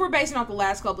 But if we're basing off the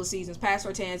last couple of seasons, Pat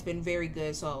Surtain's been very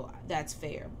good, so that's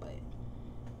fair. But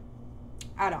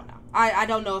I don't know. I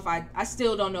don't know if I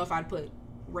still don't know if I'd put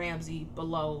Ramsey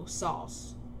below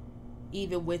Sauce,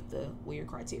 even with the weird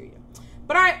criteria.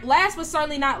 But all right, last but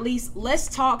certainly not least, let's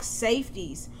talk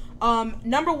safeties.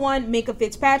 Number 1, Minkah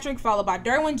Fitzpatrick, followed by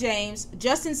Derwin James,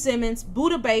 Justin Simmons,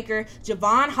 Budda Baker,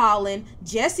 Javon Holland,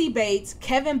 Jesse Bates,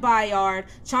 Kevin Byard,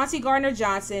 Chauncey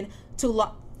Gardner-Johnson,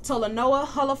 Talanoa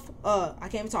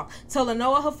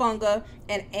Hufanga,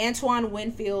 and Antoine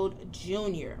Winfield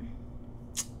Jr.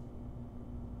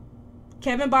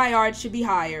 Kevin Byard should be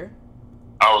higher.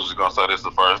 I was just going to say this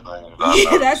the first thing.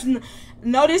 Yeah, that's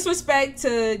no disrespect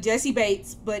to Jesse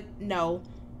Bates, but no.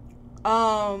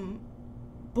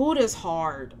 Buddha's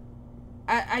hard.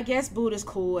 I guess Buddha's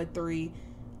cool at 3.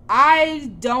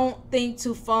 I don't think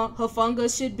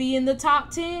Hufanga should be in the top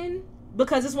 10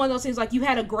 because it's one of those things like you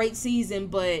had a great season,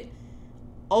 but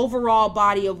overall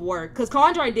body of work. Because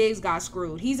Quandre Diggs got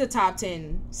screwed. He's a top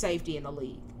 10 safety in the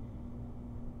league.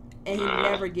 And he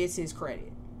never gets his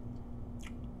credit.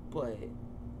 But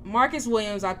Marcus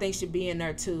Williams, I think, should be in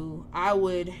there too. I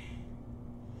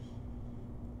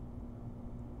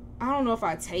don't know if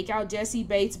I'd take out Jesse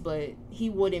Bates, but he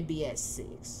wouldn't be at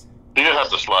 6. He'll have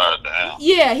to slide down.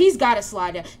 Yeah, he's got to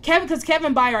slide down. Because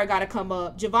Kevin Byard got to come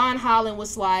up. Javon Holland would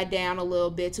slide down a little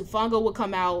bit. Hufanga would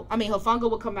come out.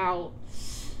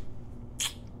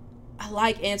 I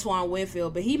like Antoine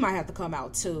Winfield, but he might have to come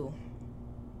out too.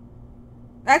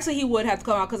 Actually, he would have to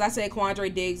come out because I said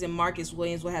Quandre Diggs and Marcus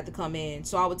Williams would have to come in.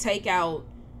 So I would take out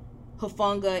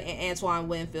Hufanga and Antoine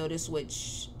Winfield and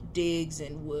switch Diggs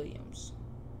and Williams.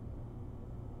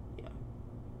 Yeah.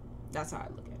 That's how I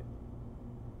look at it.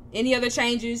 Any other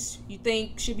changes you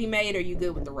think should be made, or are you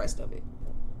good with the rest of it?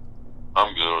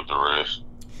 I'm good with the rest.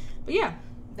 But yeah,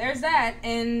 there's that.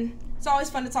 And it's always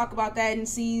fun to talk about that and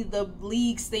see the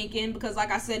leagues thinking because,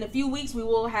 like I said, in a few weeks we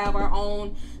will have our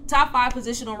own top 5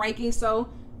 positional rankings. So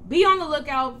be on the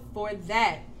lookout for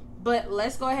that. But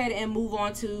let's go ahead and move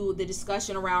on to the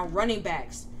discussion around running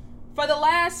backs. For the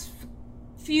last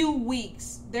few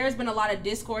weeks, there's been a lot of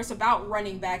discourse about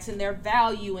running backs and their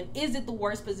value and is it the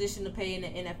worst position to pay in the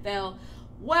NFL?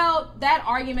 Well, that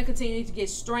argument continued to get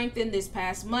strengthened this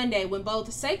past Monday when both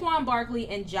Saquon Barkley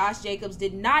and Josh Jacobs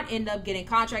did not end up getting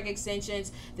contract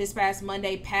extensions this past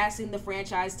Monday, passing the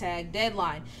franchise tag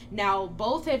deadline. Now,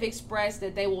 both have expressed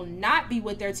that they will not be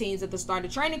with their teams at the start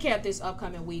of training camp this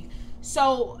upcoming week.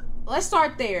 So, let's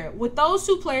start there. With those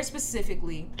 2 players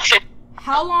specifically,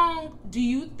 how long do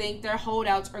you think their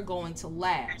holdouts are going to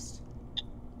last?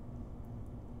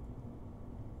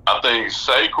 I think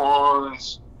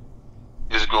Saquon's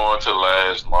is going to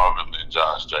last longer than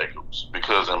Josh Jacobs,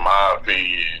 because in my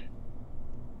opinion,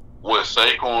 what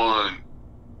Saquon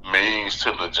means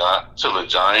to the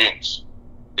Giants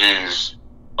is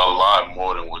a lot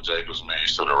more than what Jacobs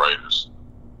means to the Raiders.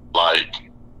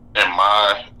 Like, and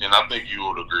I think you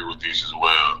would agree with this as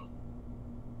well.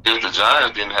 If the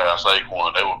Giants didn't have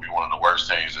Saquon, they would be one of the worst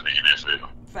teams in the NFL.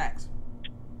 Facts.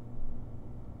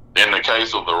 In the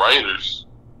case of the Raiders,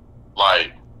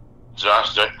 like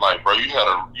bro, you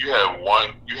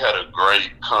had a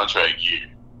great contract year,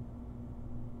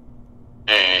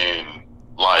 and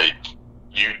like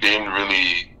you didn't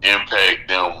really impact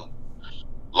them,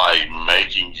 like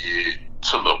making it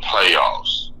to the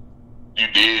playoffs. You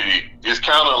did it. It's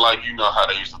kind of like, you know how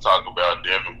they used to talk about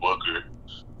Devin Booker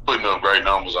putting up great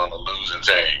numbers on a losing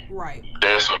team. Right.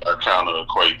 That's what I kind of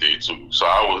equate that to. So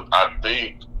I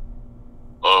think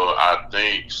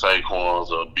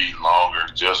Saquon's a beat longer,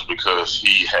 just because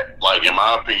like, in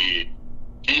my opinion,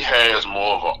 he has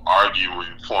more of an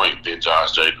arguing point than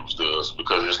Josh Jacobs does,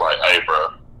 because it's like, hey,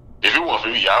 bro, if it weren't for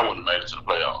me, I wouldn't have made it to the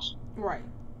playoffs. Right.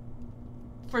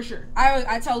 For sure.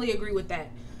 I totally agree with that.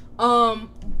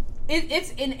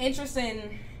 It's an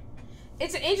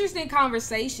interesting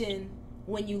conversation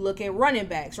when you look at running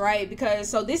backs, right? Because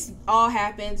so this all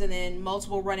happens, and then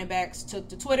multiple running backs took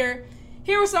to Twitter.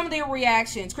 Here were some of their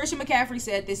reactions. Christian McCaffrey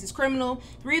said, "This is criminal.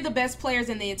 3 of the best players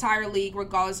in the entire league,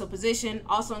 regardless of position,"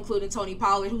 also including Tony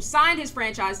Pollard, who signed his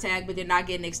franchise tag but did not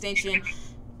get an extension.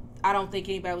 I don't think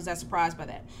anybody was that surprised by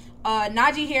that.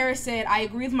 Najee Harris said, "I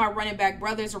agree with my running back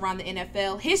brothers around the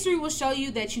NFL. History will show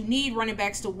you that you need running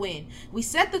backs to win. We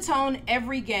set the tone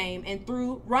every game and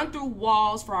run through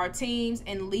walls for our teams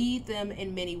and lead them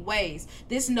in many ways.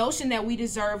 This notion that we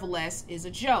deserve less is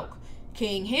a joke."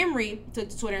 King Henry took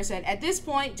to Twitter and said, "At this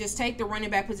point, just take the running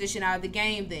back position out of the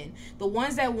game then. The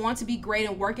ones that want to be great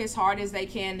and work as hard as they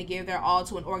can to give their all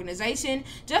to an organization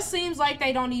just seems like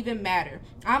they don't even matter.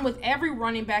 I'm with every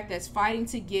running back that's fighting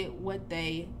to get what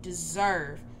they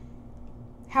deserve."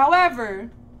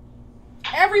 However,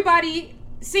 everybody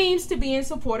seems to be in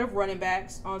support of running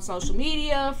backs on social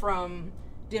media, from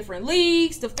different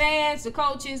leagues to fans to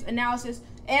coaches,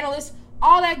 analysts,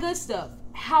 all that good stuff.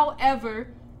 However,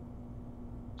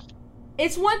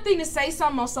 it's one thing to say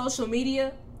something on social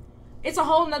media. It's a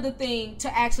whole nother thing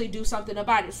to actually do something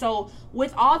about it. So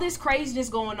with all this craziness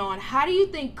going on, how do you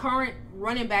think current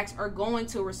running backs are going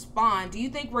to respond? Do you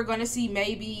think we're going to see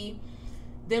maybe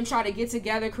them try to get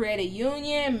together, create a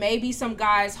union? Maybe some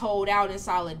guys hold out in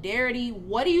solidarity?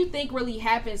 What do you think really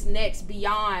happens next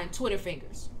beyond Twitter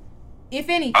fingers, if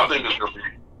anything? I think it's going to be...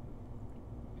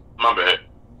 My bad.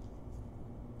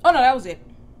 Oh, no, that was it.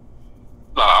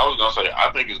 No, I was going to say, I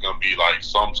think it's going to be like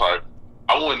some type,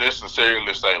 I wouldn't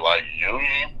necessarily say like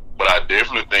union, but I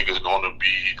definitely think it's going to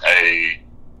be a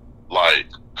like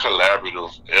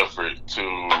collaborative effort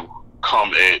to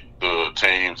come at the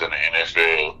teams in the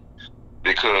NFL,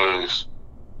 because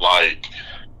like,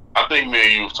 I think me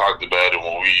and you've talked about it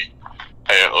when we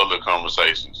had other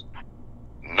conversations.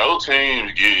 No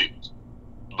teams get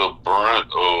the brunt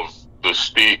of the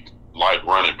stick like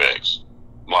running backs.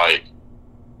 Like,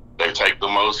 they take the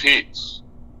most hits.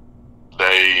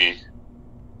 They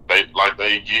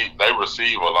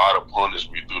receive a lot of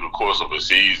punishment through the course of a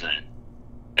season,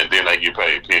 and then they get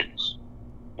paid pennies.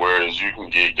 Whereas you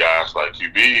can get guys like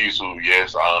QBs who,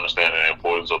 yes, I understand the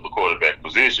importance of the quarterback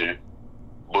position,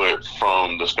 but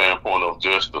from the standpoint of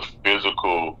just the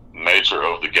physical nature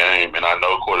of the game, and I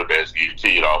know quarterbacks get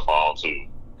teed off on too,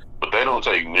 but they don't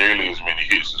take nearly as many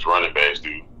hits as running backs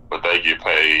do, but they get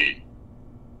paid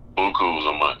bukus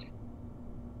of money.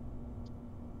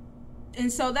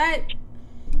 And so that,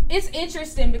 it's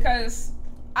interesting because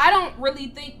I don't really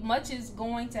think much is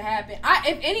going to happen.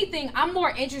 If anything, I'm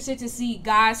more interested to see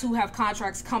guys who have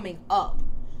contracts coming up.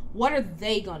 What are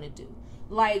they going to do?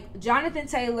 Like, Jonathan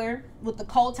Taylor with the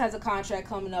Colts has a contract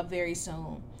coming up very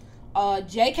soon.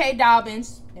 J.K.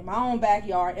 Dobbins in my own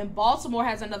backyard in Baltimore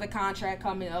has another contract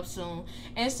coming up soon.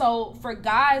 And so for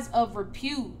guys of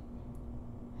repute,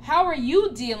 how are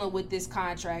you dealing with this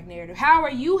contract narrative? How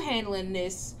are you handling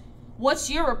this? What's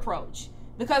your approach?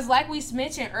 Because like we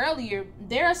mentioned earlier,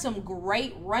 there are some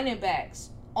great running backs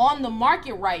on the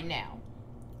market right now.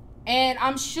 And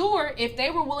I'm sure if they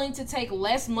were willing to take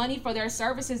less money for their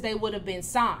services, they would have been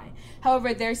signed. However,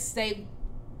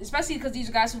 especially because these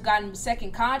are guys who've gotten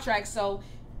second contracts, so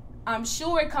I'm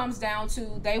sure it comes down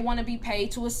to they want to be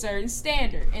paid to a certain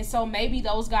standard. And so maybe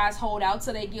those guys hold out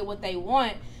till they get what they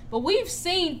want. But we've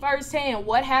seen firsthand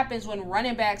what happens when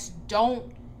running backs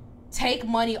don't take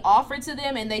money offered to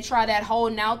them and they try that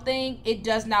holding out thing. It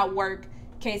does not work.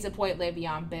 Case in point,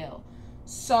 Le'Veon Bell.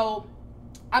 So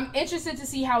I'm interested to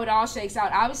see how it all shakes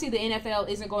out. Obviously, the NFL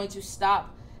isn't going to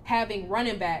stop having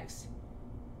running backs,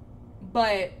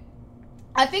 but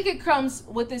I think it comes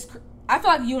with this. I feel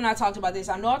like you and I talked about this.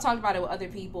 I know I talked about it with other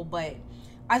people, but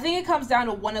I think it comes down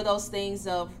to one of those things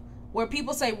of where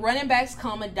people say running backs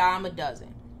come a dime a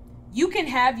dozen. You can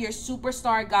have your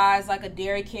superstar guys like a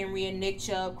Derrick Henry and Nick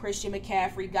Chubb, Christian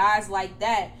McCaffrey, guys like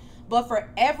that. But for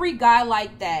every guy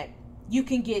like that, you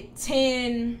can get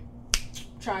 10,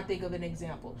 trying to think of an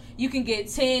example. You can get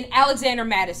 10 Alexander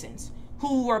Madisons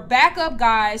who are backup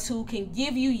guys who can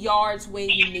give you yards when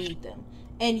you need them.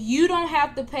 And you don't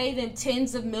have to pay them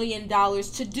tens of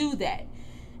 $millions to do that.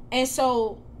 And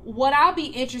so what I'll be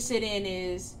interested in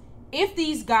is if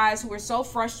these guys who are so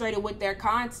frustrated with their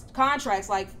contracts,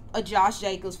 like a Josh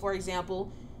Jacobs, for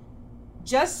example,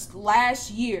 just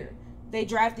last year, they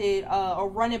drafted a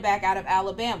running back out of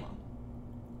Alabama.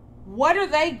 What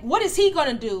is he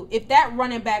going to do if that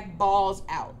running back balls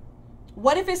out?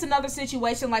 What if it's another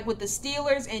situation like with the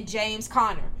Steelers and James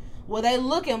Conner? Well, they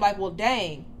looking like, well,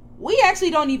 dang, we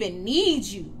actually don't even need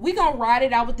you. We going to ride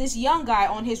it out with this young guy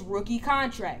on his rookie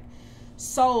contract.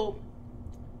 So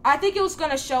I think it was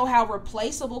going to show how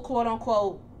replaceable, quote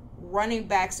unquote, running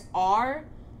backs are.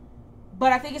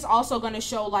 But I think it's also going to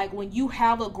show, like, when you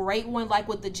have a great one, like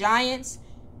with the Giants,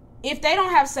 if they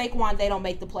don't have Saquon, they don't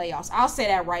make the playoffs. I'll say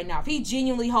that right now. If he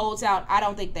genuinely holds out, I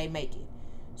don't think they make it.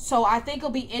 So I think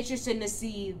it'll be interesting to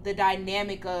see the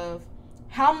dynamic of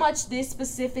how much this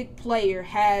specific player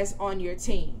has on your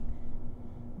team.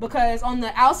 Because on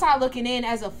the outside looking in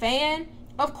as a fan,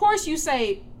 of course you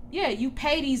say, yeah, you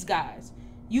pay these guys.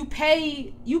 You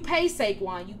pay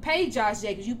Saquon, you pay Josh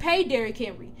Jacobs, you pay Derrick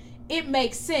Henry. It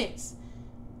makes sense.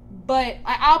 But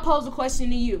I'll pose a question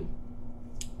to you.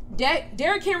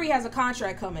 Derrick Henry has a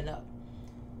contract coming up.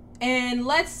 And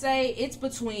let's say it's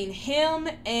between him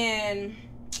and...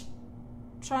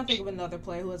 I'm trying to think of another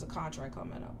player who has a contract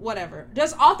coming up. Whatever.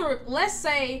 Let's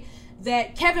say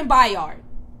that Kevin Byard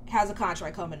has a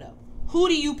contract coming up. Who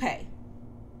do you pay?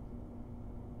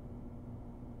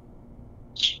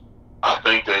 I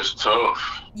think that's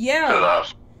tough. Yeah.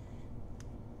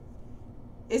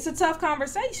 It's a tough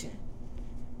conversation.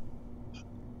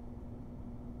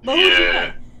 But who do you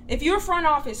pay? If you're front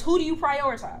office, who do you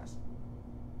prioritize?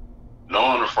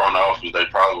 Knowing the front office, they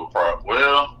probably would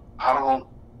well, I don't.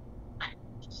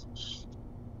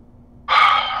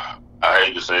 I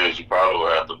hate to say it, they probably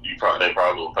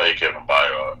will pay Kevin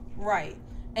Byard. Right.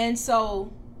 And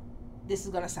so, this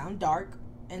is going to sound dark,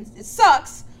 and it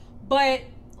sucks, but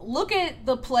look at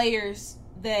the players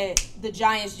that the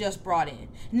Giants just brought in.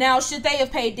 Now, should they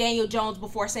have paid Daniel Jones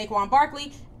before Saquon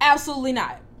Barkley? Absolutely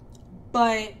not.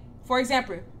 But, for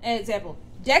example,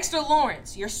 Dexter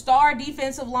Lawrence, your star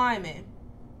defensive lineman,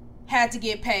 had to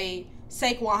get paid.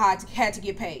 Saquon had to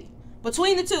get paid.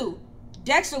 Between the two,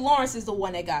 Dexter Lawrence is the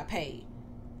one that got paid.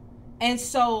 And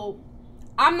so,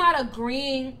 I'm not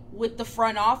agreeing with the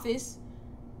front office,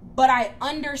 but I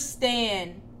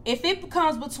understand if it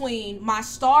becomes between my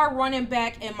star running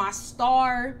back and my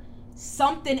star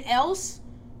something else,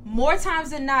 more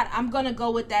times than not, I'm going to go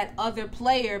with that other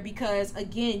player because,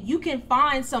 again, you can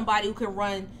find somebody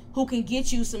who can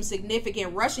get you some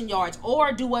significant rushing yards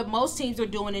or do what most teams are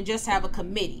doing and just have a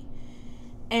committee.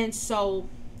 And so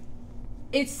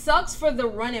it sucks for the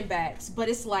running backs, but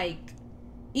it's like,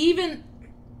 even,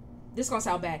 this is going to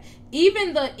sound bad,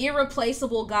 even the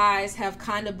irreplaceable guys have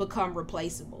kind of become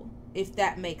replaceable, if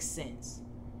that makes sense.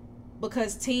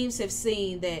 Because teams have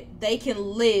seen that they can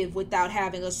live without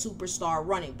having a superstar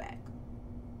running back.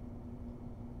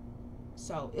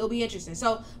 So, it'll be interesting.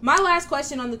 So, my last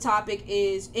question on the topic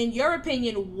is, in your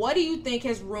opinion, what do you think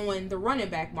has ruined the running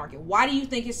back market? Why do you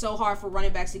think it's so hard for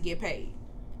running backs to get paid?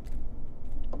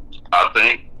 I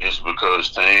think it's because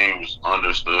teams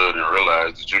understood and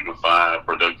realized that you can find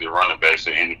productive running backs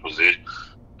at any position,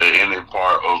 at any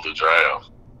part of the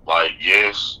draft. Like,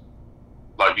 yes,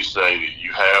 like you say,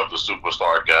 you have the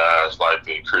superstar guys like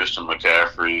the Christian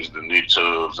McCaffreys, the Nick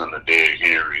Chubbs, and the Derrick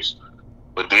Henrys.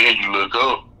 But then you look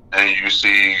up and you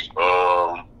see,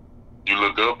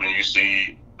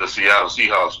 the Seattle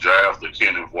Seahawks draft the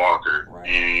Kenneth Walker, right.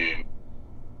 And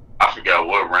I forgot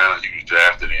what round he was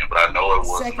drafted in, but I know it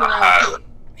wasn't a high.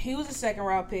 He was a second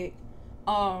round pick.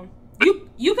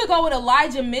 You could go with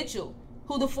Elijah Mitchell,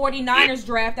 who the 49ers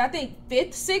draft, I think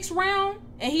 5th, 6th round,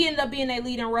 and he ended up being their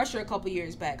leading rusher a couple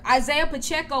years back. Isaiah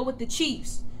Pacheco with the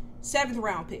Chiefs, 7th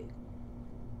round pick.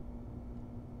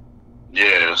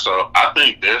 Yeah, so I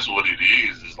think that's what it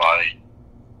is. It's like,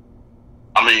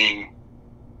 I mean,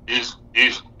 it's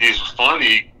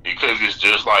funny because it's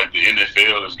just like the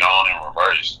NFL has gone in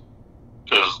reverse.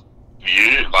 Because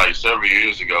several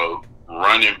years ago,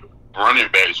 running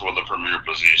backs were the premier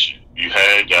position. You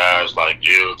had guys like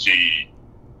LT,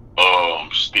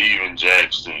 Steven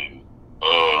Jackson,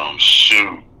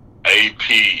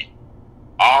 AP,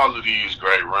 all of these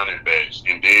great running backs.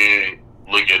 And then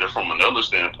look at it from another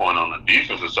standpoint on the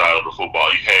defensive side of the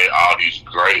football. You had all these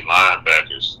great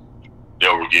linebackers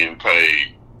that were getting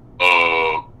paid.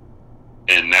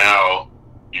 And now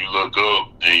you look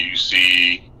up and you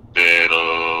see that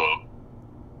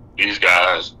these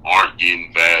guys aren't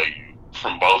getting value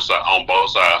from on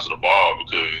both sides of the ball,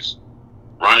 because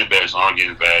running backs aren't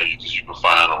getting value because you can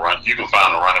find a running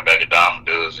back a dime a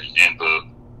dozen in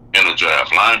the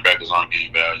draft. Linebackers aren't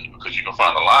getting value because you can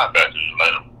find a linebacker in the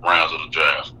later rounds of the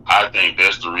draft. I think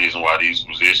that's the reason why these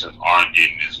positions aren't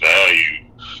getting this value,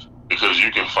 because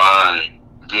you can find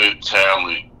good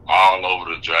talent all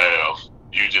over the draft.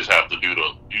 You just have to do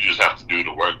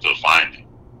the work to find it.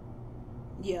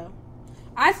 Yeah.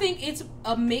 I think it's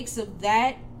a mix of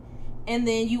that, and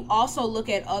then you also look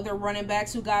at other running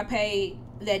backs who got paid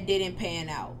that didn't pan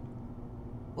out.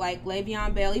 Like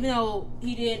Le'Veon Bell, even though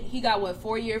he got what,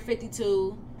 4-year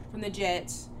 $52 from the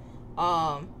Jets.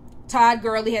 Todd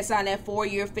Gurley had signed that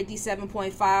 4-year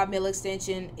 $57.5 million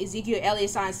extension. Ezekiel Elliott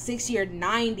signed 6-year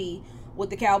 $90 with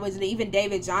the Cowboys, and even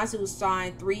David Johnson was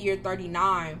signed 3-year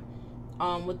 $39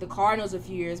 with the Cardinals a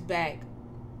few years back.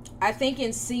 I think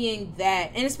in seeing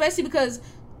that, and especially because,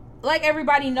 like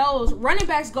everybody knows, running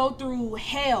backs go through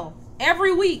hell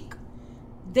every week.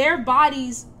 Their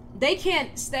bodies, they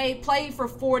can't play for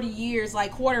 40 years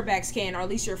like quarterbacks can, or at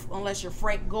least unless you're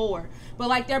Frank Gore. But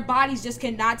like, their bodies just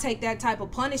cannot take that type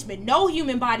of punishment. No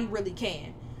human body really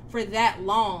can for that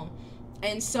long.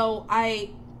 And so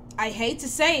I hate to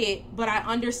say it, but I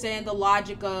understand the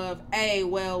logic of, hey,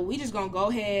 well, we just gonna go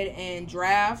ahead and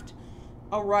draft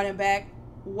a running back,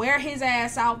 wear his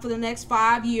ass out for the next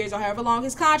 5 years or however long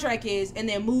his contract is, and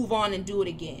then move on and do it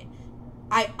again.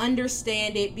 I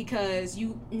understand it, because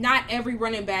not every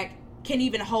running back can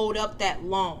even hold up that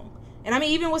long. And I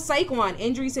mean, even with Saquon,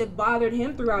 injuries have bothered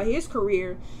him throughout his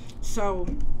career. So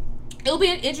it'll be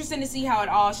interesting to see how it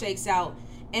all shakes out.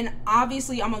 And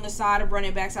obviously, I'm on the side of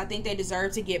running backs. I think they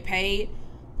deserve to get paid.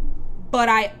 But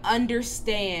I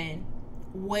understand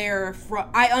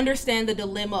the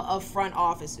dilemma of front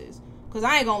offices. Because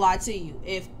I ain't going to lie to you.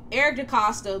 If Eric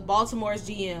DeCosta, Baltimore's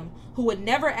GM, who would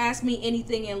never ask me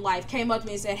anything in life, came up to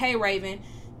me and said, hey, Raven,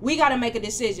 we got to make a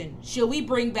decision. Should we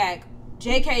bring back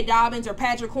J.K. Dobbins or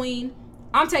Patrick Queen?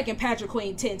 I'm taking Patrick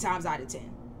Queen 10 times out of 10.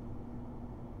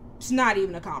 It's not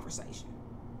even a conversation.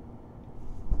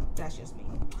 That's just me.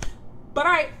 But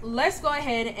all right, let's go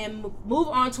ahead and move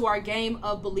on to our game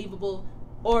of believable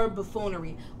or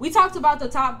buffoonery. We talked about the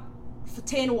top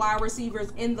 10 wide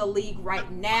receivers in the league right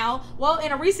now. Well,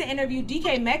 in a recent interview,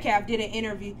 DK Metcalf did an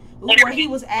interview where he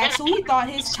was asked who he thought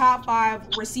his top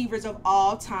 5 receivers of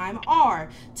all time are.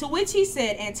 To which he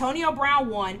said Antonio Brown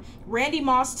 1, Randy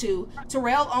Moss 2,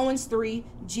 Terrell Owens 3,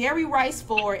 Jerry Rice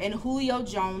 4, and Julio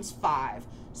Jones 5.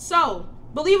 So,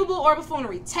 believable or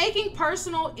buffoonery, taking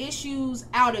personal issues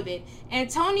out of it,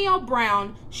 Antonio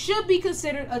Brown should be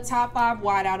considered a top 5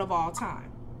 wideout of all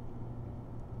time.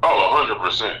 Oh,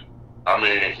 100%. I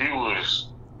mean, he was,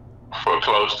 for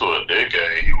close to a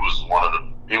decade, he was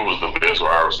the best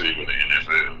wide receiver in the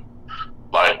NFL.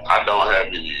 Like, I don't have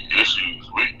any issues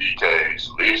with DK, at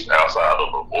least outside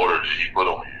of the order that he put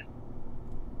him in.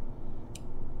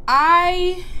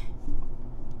 I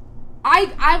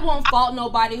won't fault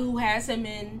nobody who has him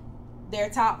in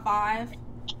their top 5.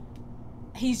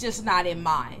 He's just not in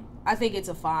mine. I think it's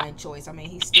a fine choice. I mean,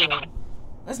 he's still...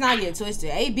 Let's not get twisted.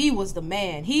 AB was the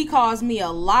man. He caused me a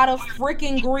lot of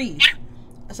freaking grief.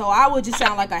 So I would just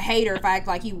sound like a hater if I act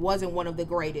like he wasn't one of the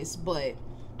greatest. But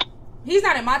he's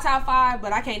not in my top 5,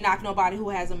 but I can't knock nobody who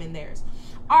has him in theirs.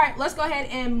 All right, let's go ahead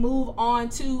and move on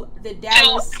to the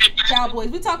Dallas Cowboys.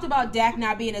 We talked about Dak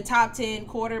not being a top 10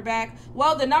 quarterback.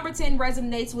 Well, the number 10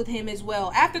 resonates with him as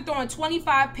well. After throwing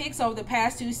 25 picks over the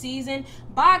past 2 seasons,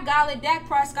 by golly, Dak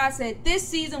Prescott said this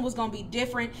season was going to be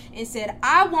different and said,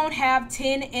 I won't have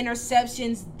 10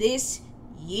 interceptions this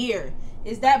year.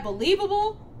 Is that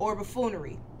believable or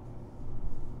buffoonery?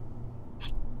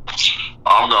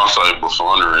 I'm going to say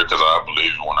buffoonery because I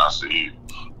believe it when I see it.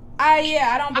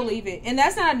 I don't believe it. And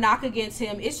that's not a knock against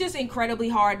him. It's just incredibly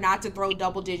hard not to throw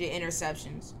double-digit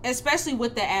interceptions, especially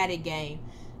with the added game.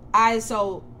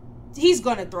 So he's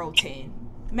going to throw 10.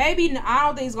 Maybe, I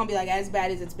don't think it's going to be like as bad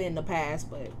as it's been in the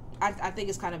past, but I think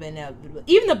it's kind of inevitable.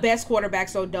 Even the best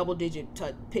quarterbacks throw double-digit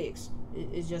picks.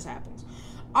 It just happens.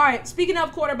 All right, speaking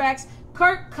of quarterbacks,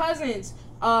 Kirk Cousins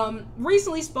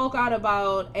recently spoke out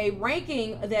about a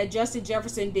ranking that Justin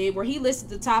Jefferson did where he listed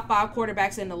the top 5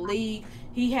 quarterbacks in the league.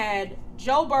 He had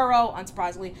Joe Burrow,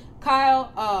 unsurprisingly, Josh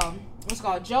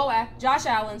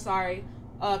Allen,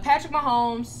 Patrick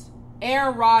Mahomes,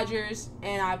 Aaron Rodgers,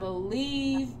 and I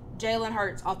believe Jalen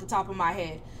Hurts off the top of my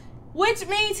head. Which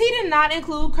means he did not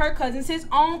include Kirk Cousins, his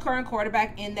own current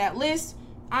quarterback, in that list.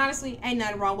 Honestly, ain't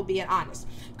nothing wrong with being honest.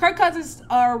 Kirk Cousins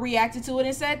reacted to it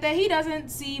and said that he doesn't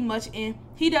see much in.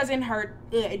 It doesn't hurt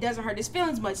his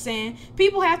feelings much, saying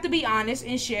people have to be honest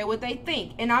and share what they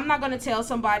think, and I'm not going to tell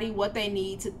somebody what they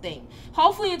need to think.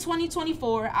 Hopefully in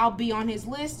 2024, I'll be on his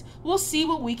list. We'll see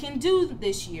what we can do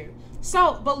this year.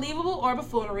 So, believable or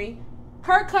buffoonery,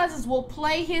 Kirk Cousins will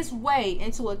play his way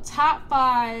into a top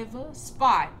 5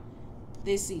 spot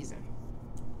this season.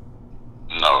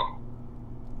 No.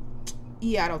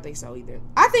 Yeah, I don't think so either.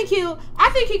 I think he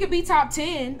could be top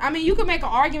 10. I mean, you could make an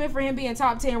argument for him being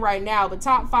top 10 right now, but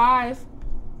top 5?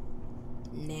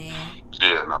 Nah.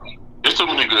 Yeah, no. There's too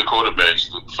many good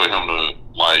quarterbacks for him to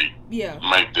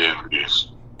make this.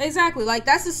 Exactly. Like,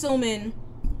 that's assuming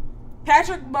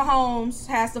Patrick Mahomes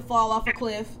has to fall off a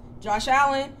cliff. Josh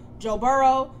Allen, Joe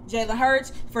Burrow, Jalen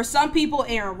Hurts. For some people,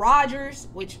 Aaron Rodgers,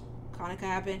 which kind of could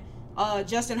happen.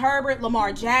 Justin Herbert,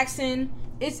 Lamar Jackson.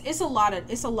 It's a lot of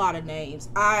names.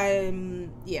 Call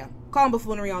him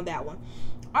buffoonery on that one.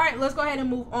 All right, let's go ahead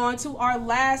and move on to our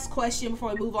last question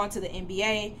before we move on to the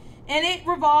NBA, and it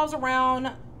revolves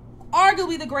around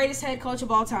arguably the greatest head coach of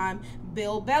all time,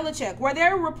 Bill Belichick, where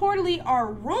there reportedly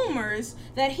are rumors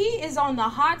that he is on the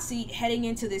hot seat heading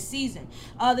into this season.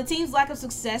 The team's lack of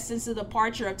success since the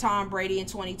departure of Tom Brady in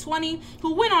 2020,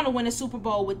 who went on to win a Super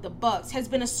Bowl with the Bucs, has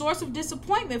been a source of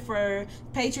disappointment for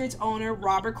Patriots owner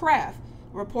Robert Kraft.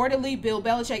 Reportedly, Bill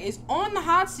Belichick is on the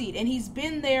hot seat, and he's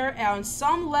been there on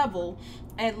some level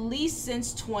at least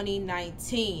since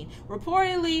 2019.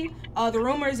 Reportedly, the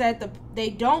rumors that they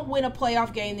don't win a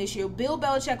playoff game this year, Bill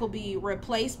Belichick will be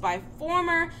replaced by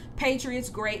former Patriots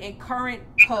great and current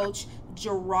coach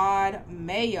Gerard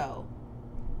Mayo.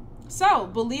 So,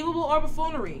 believable or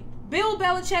buffoonery? Bill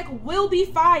Belichick will be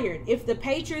fired if the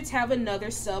Patriots have another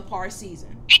subpar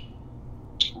season.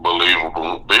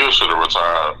 Believable. Bill should have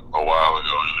retired a while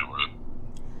ago anyway.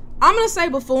 I'm going to say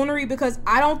buffoonery because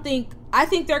I think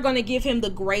they're going to give him the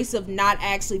grace of not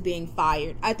actually being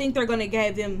fired. I think they're going to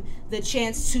give him the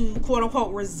chance to, quote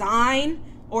unquote, resign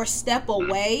or step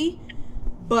away.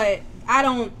 But I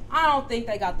don't think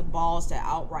they got the balls to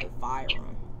outright fire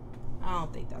him. I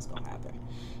don't think that's going to happen.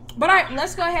 But all right,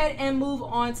 let's go ahead and move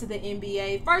on to the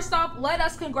NBA. First off, let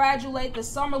us congratulate the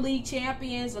Summer League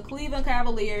champions, the Cleveland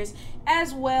Cavaliers,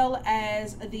 as well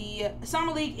as the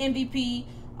Summer League MVP,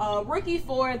 rookie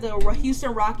for the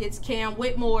Houston Rockets, Cam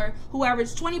Whitmore, who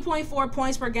averaged 20.4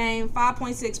 points per game,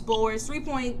 5.6 boards,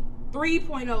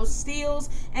 3.0 steals,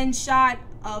 and shot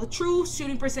a true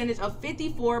shooting percentage of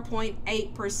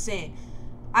 54.8%.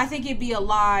 I think it'd be a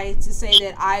lie to say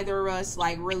that either of us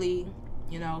really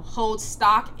hold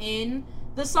stock in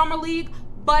the Summer League.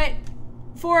 But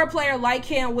for a player like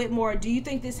Cam Whitmore, do you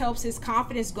think this helps his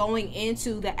confidence going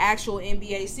into the actual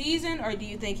NBA season, or do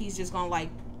you think he's just going to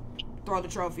throw the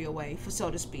trophy away, so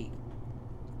to speak?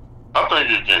 I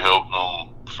think it can help him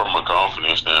from a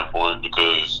confidence standpoint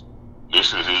because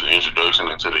this is his introduction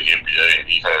into the NBA and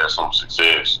he had some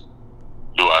success.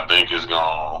 Do I think it's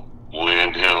going to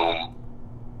lend him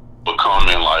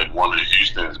becoming one of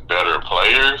Houston's better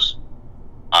players?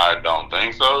 I don't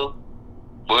think so.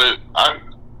 But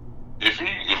if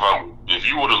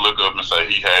you were to look up and say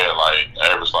he had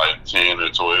average 10 or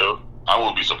 12, I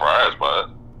wouldn't be surprised by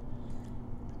it.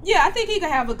 Yeah, I think he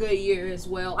could have a good year as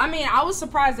well. I mean, I was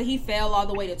surprised that he fell all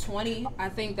the way to 20. I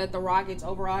think that the Rockets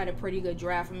overall had a pretty good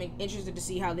draft. I'm interested to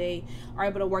see how they are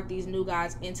able to work these new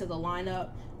guys into the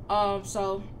lineup.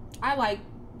 So I like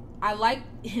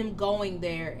him going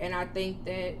there, and I think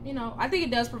that, I think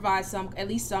it does provide at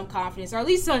least some confidence, or at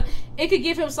least it could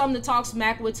give him something to talk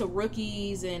smack with to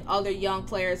rookies and other young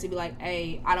players to be like,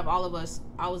 hey, out of all of us,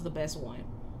 I was the best one.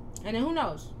 And then who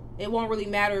knows? It won't really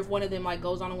matter if one of them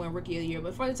goes on to win Rookie of the Year,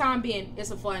 but for the time being,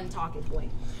 it's a fun talking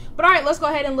point. But all right, let's go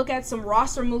ahead and look at some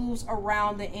roster moves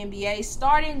around the NBA,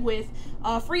 starting with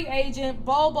free agent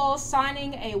Bol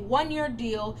signing a one-year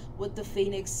deal with the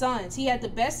Phoenix Suns. He had the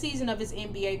best season of his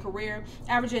NBA career,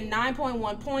 averaging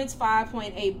 9.1 points,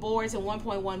 5.8 boards, and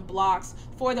 1.1 blocks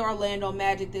for the Orlando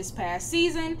Magic this past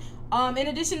season. In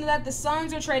addition to that, the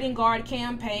Suns are trading guard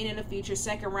Cam Payne and a future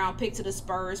second-round pick to the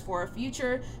Spurs for a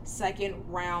future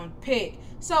second-round pick.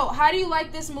 So, how do you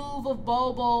like this move of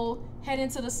Bol heading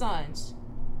to the Suns?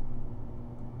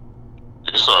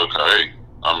 It's okay.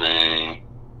 I mean,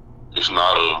 it's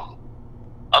not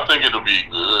I think it'll be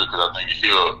good because I think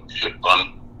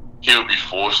he'll be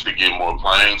forced to get more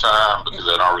playing time because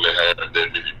they don't really have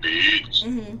that many bigs.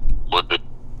 Mm-hmm. But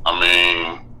I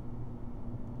mean,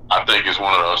 I think it's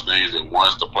one of those things that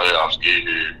once the playoffs get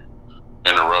here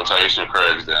and the rotation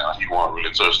cracks down, he won't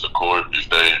really touch the court if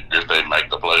they make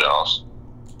the playoffs.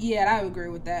 Yeah, I would agree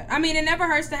with that. I mean, it never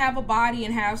hurts to have a body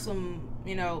and have some,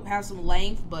 have some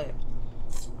length, but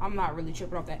I'm not really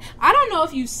tripping off that. I don't know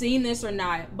if you've seen this or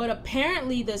not, but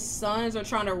apparently the Suns are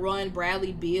trying to run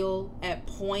Bradley Beal at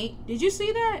point. Did you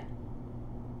see that?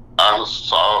 I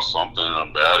saw something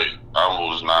about it. I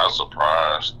was not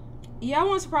surprised. Yeah, I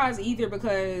wasn't surprised either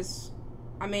because,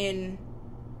 I mean,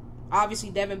 obviously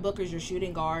Devin Booker's your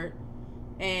shooting guard,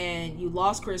 and you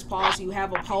lost Chris Paul, so you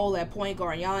have a pole at point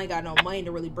guard, and y'all ain't got no money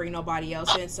to really bring nobody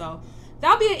else in, so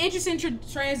that'll be an interesting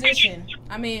transition.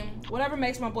 I mean, whatever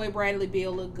makes my boy Bradley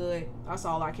Beal look good, that's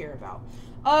all I care about.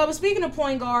 But speaking of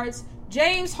point guards,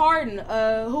 James Harden,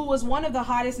 who was one of the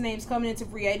hottest names coming into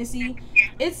free agency,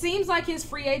 it seems like his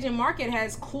free agent market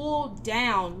has cooled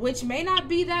down, which may not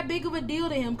be that big of a deal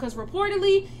to him because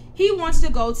reportedly he wants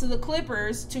to go to the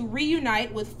Clippers to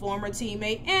reunite with former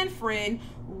teammate and friend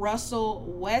Russell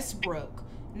Westbrook.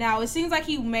 Now, it seems like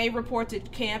he may report to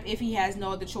camp if he has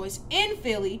no other choice in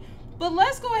Philly, but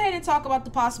let's go ahead and talk about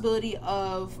the possibility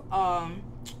of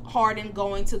Harden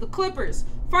going to the Clippers.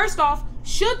 First off,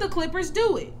 should the Clippers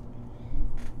do it?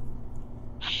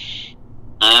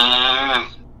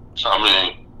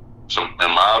 So in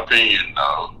my opinion,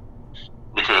 no.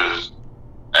 Because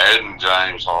adding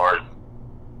James Harden,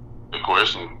 the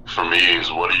question for me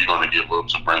is, what are you going to give up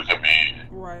to bring him in?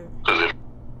 Right. Because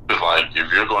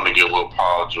if you're going to give up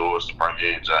Paul George to bring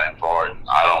in James Harden,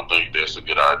 I don't think that's a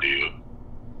good idea.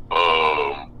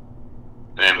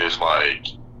 And it's like,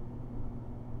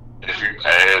 if you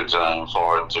add James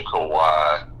Harden to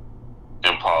Kawhi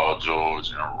and Paul George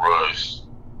and Russ,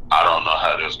 I don't know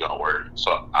how that's gonna work.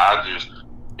 So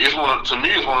it's one of the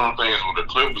things where the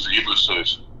Clippers either should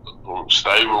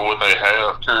stay with what they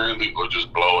have currently or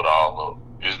just blow it all up.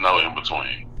 There's no in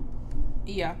between.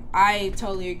 Yeah, I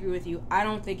totally agree with you. I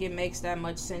don't think it makes that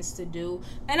much sense to do.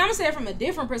 And I'm gonna say it from a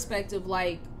different perspective,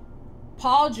 like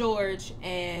Paul George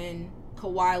and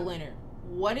Kawhi Leonard.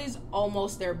 What is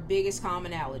almost their biggest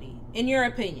commonality, in your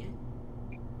opinion?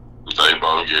 They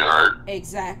both get hurt.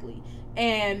 Exactly.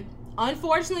 And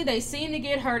unfortunately, they seem to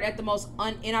get hurt at the most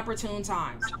inopportune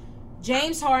times.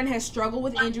 James Harden has struggled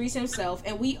with injuries himself,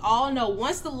 and we all know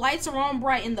once the lights are on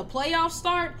bright and the playoffs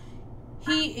start,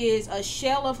 he is a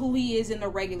shell of who he is in the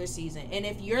regular season. And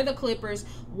if you're the Clippers,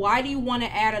 why do you want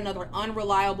to add another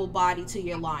unreliable body to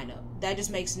your lineup? That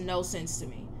just makes no sense to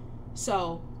me.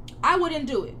 So I wouldn't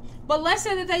do it. But let's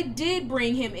say that they did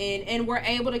bring him in and were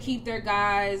able to keep their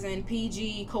guys and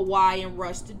PG, Kawhi, and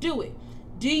Russ to do it.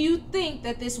 Do you think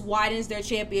that this widens their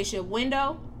championship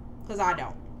window? Because I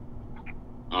don't.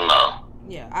 No.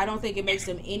 Yeah, I don't think it makes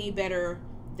them any better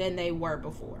than they were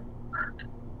before.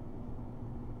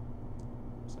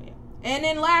 So, yeah. And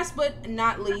then last but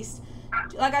not least,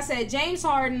 like I said, James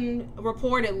Harden,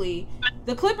 reportedly,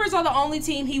 the Clippers are the only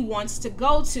team he wants to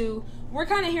go to. We're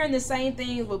kind of hearing the same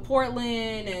things with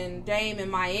Portland and Dame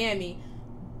and Miami.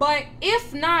 But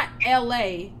if not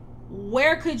LA,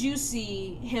 where could you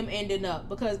see him ending up?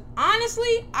 Because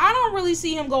honestly, I don't really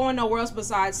see him going nowhere else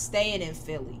besides staying in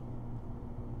Philly.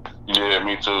 Yeah,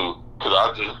 me too.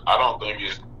 Because I don't think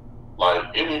it's like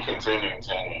any contending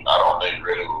team. I don't think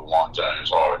really would want James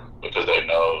Harden because they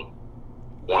know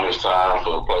when it's time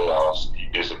for the playoffs, he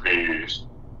disappears.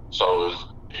 So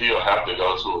he'll have to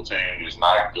go to a team that's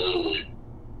not good.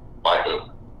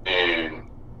 And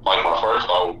my first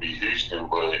thought would be Houston,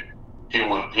 but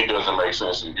he doesn't make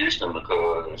sense in Houston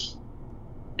because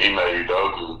Ime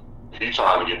Udoka, he's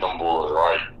trying to get them boys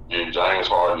right, and James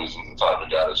Harden isn't the type of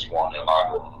guy that you want in that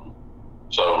locker room.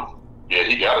 So yeah,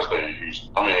 he gotta stay in Houston.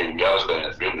 He gotta stay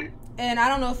in Philly. And I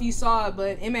don't know if you saw it,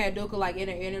 but Ime Udoka, in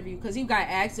an interview, because he got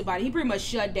asked about it, he pretty much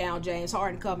shut down James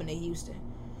Harden coming to Houston.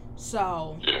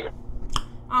 So yeah.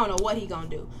 I don't know what he gonna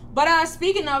do. But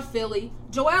speaking of Philly,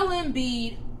 Joel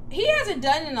Embiid, he hasn't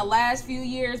done it in the last few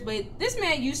years, but this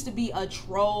man used to be a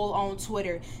troll on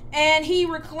Twitter, and he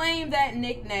reclaimed that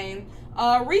nickname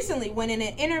recently when in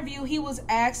an interview he was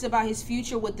asked about his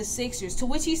future with the Sixers, to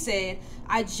which he said,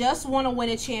 "I just want to win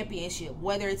a championship,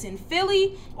 whether it's in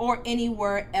Philly or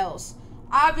anywhere else."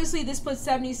 Obviously, this put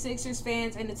 76ers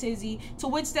fans in a tizzy, to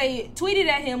which they tweeted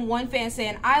at him, one fan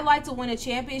saying, "I'd like to win a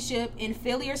championship in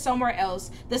Philly or somewhere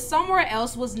else. The somewhere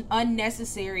else was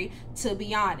unnecessary, to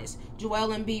be honest." Joel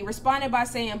Embiid responded by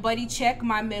saying, "Buddy, check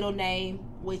my middle name,"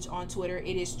 which on Twitter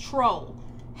it is Troll.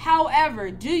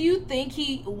 However, do you think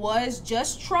he was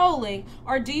just trolling,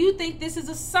 or do you think this is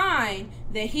a sign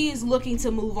that he is looking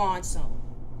to move on soon?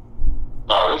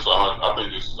 No, I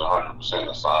think this is 100%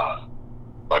 a sign.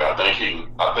 Like I think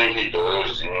he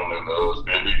does genuinely loves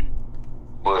Embiid,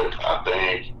 but I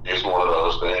think it's one of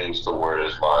those things to where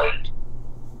it's like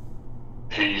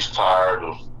he's tired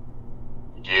of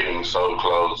getting so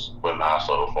close but not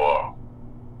so far,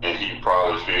 and he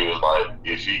probably feels like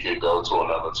if he could go to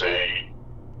another team,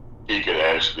 he could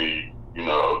actually,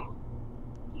 at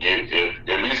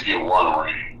least get one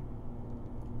ring.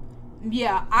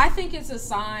 Yeah, I think it's a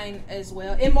sign as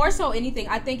well, and more so anything,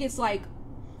 I think it's like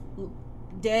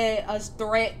a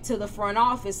threat to the front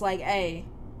office, like, hey,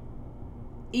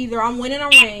 either I'm winning a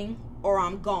ring or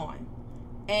I'm gone.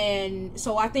 And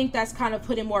so I think that's kind of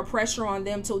putting more pressure on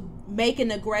them to make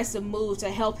an aggressive move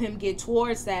to help him get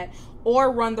towards that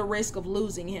or run the risk of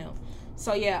losing him.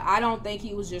 So yeah, I don't think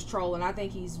he was just trolling. I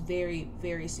think he's very,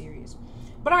 very serious.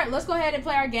 But all right, let's go ahead and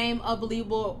play our game of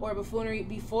Believable or Buffoonery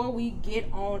before we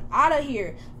get on out of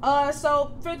here.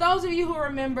 So for those of you who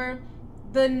remember,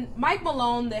 Mike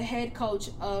Malone, the head coach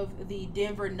of the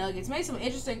Denver Nuggets, made some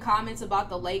interesting comments about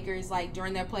the Lakers, like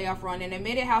during their playoff run, and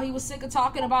admitted how he was sick of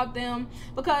talking about them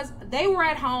because they were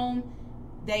at home.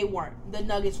 They weren't. The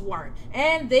Nuggets weren't.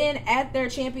 And then at their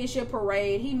championship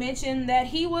parade, he mentioned that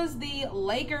he was the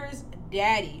Lakers'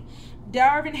 daddy.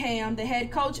 Darvin Ham, the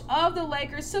head coach of the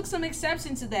Lakers, took some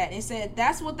exception to that and said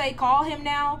that's what they call him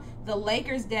now, the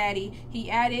Lakers' daddy. He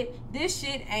added, this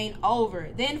shit ain't over.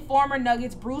 Then former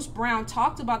Nuggets Bruce Brown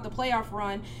talked about the playoff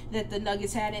run that the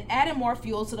Nuggets had and added more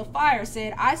fuel to the fire.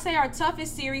 Said, I say our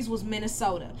toughest series was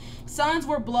Minnesota. Suns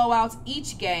were blowouts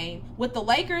each game. With the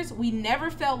Lakers, we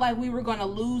never felt like we were going to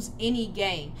lose any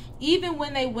game. Even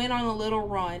when they went on a little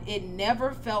run, it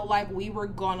never felt like we were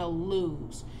going to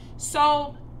lose.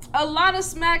 So a lot of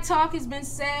smack talk has been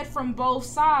said from both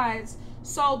sides.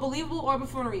 So, Believable or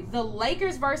Buffoonery, the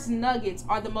Lakers versus Nuggets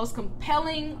are the most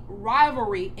compelling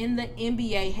rivalry in the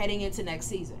NBA heading into next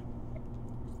season.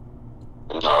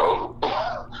 No.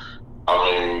 I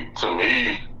mean, to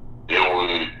me,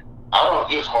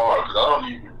 it's hard because I don't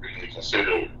even really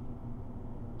consider,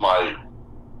 like,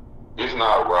 it's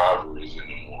not rivalries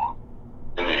anymore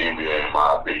in the NBA, in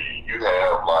my opinion. You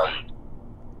have, like,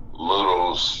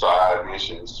 little side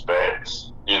mission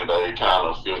spats, and they kind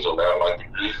of filter out, like the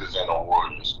Grizzlies and the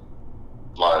Warriors.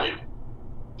 Like,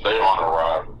 they aren't a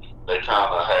rivalry. They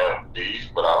kind of have beef,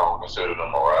 but I don't consider them a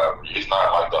rivalry. It's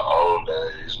not like the old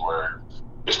days where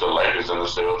it's the Lakers and the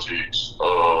Celtics,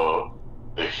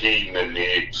 the Heat and the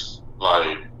Knicks.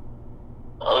 Like,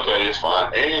 okay, it's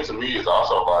fine. And to me, it's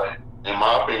also like, in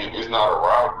my opinion, it's not a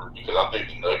rivalry because I think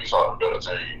the Nuggets are the better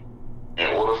team. In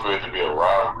order for it to be a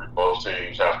rivalry, both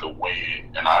teams have to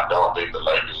win, and I don't think the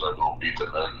Lakers are going to beat the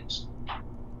Nuggets.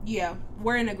 Yeah,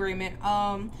 we're in agreement.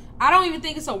 I don't even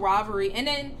think it's a rivalry. And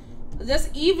then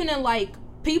just even in, like,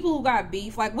 people who got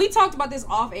beef, like, we talked about this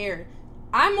off air.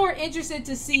 I'm more interested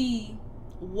to see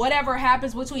whatever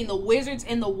happens between the Wizards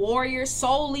and the Warriors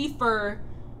solely for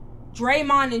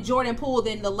Draymond and Jordan Poole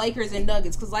than the Lakers and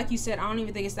Nuggets. Because like you said, I don't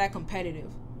even think it's that competitive.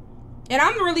 And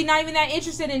I'm really not even that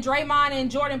interested in Draymond and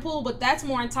Jordan Poole, but that's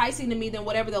more enticing to me than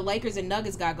whatever the Lakers and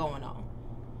Nuggets got going on.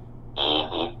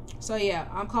 Mm-hmm. So, yeah,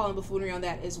 I'm calling buffoonery on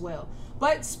that as well.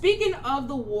 But speaking of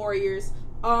the Warriors,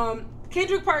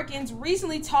 Kendrick Perkins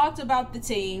recently talked about the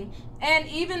team, and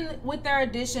even with their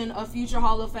addition of future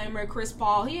Hall of Famer Chris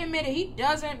Paul, he admitted he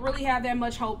doesn't really have that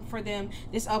much hope for them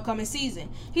this upcoming season.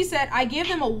 He said, I give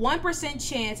them a 1%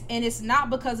 chance, and it's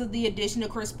not because of the addition of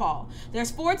Chris Paul.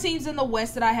 There's 4 teams in the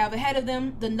West that I have ahead of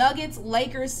them: the Nuggets,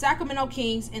 Lakers, Sacramento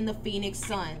Kings, and the Phoenix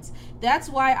Suns. That's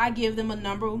why I give them a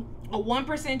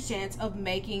 1% chance of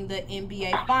making the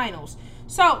NBA Finals.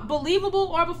 So,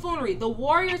 believable or buffoonery, the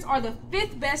Warriors are the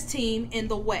 5th best team in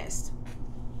the West.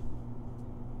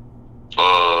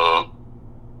 The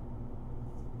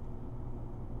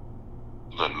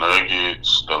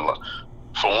Nuggets, for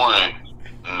one,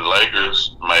 the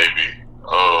Lakers, maybe.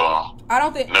 I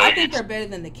think they're better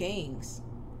than the Kings.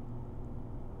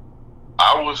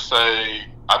 I would say,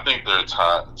 I think they're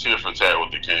tier for tat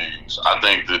with the Kings. I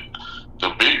think that the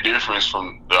big difference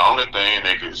from the only thing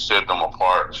that could set them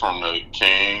apart from the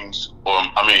Kings,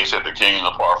 set the Kings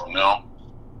apart from them,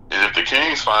 is if the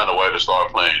Kings find a way to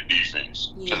start playing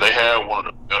defense. Because they had one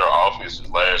of the better offenses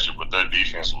last year, but their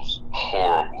defense was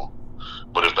horrible.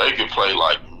 But if they could play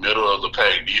like middle of the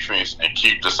pack defense and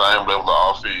keep the same level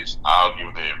of offense, I'll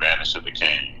give the advantage to the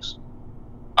Kings.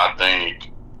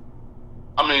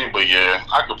 But yeah,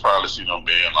 I could probably see them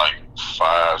being like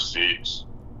 5, 6.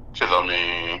 Because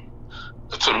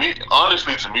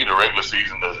honestly, to me, the regular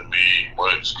season doesn't mean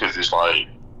much because it's like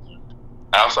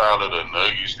outside of the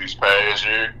Nuggets this past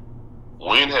year,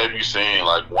 when have you seen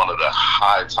like one of the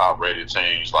high top rated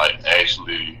teams like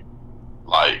actually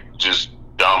like just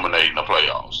dominating the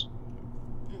playoffs?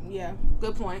 Yeah,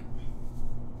 good point.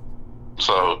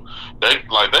 So they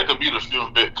could be the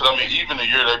fifth bit. Because I mean, even the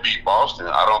year they beat Boston,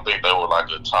 I don't think they were like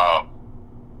a top.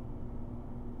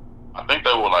 I think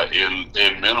they were like in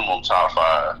minimum top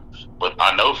 5. But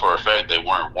I know for a fact they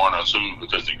weren't 1 or 2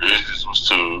 because the Grizzlies was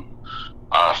 2.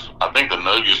 I think the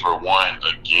Nuggets were 1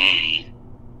 again.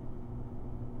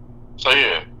 So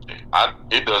yeah,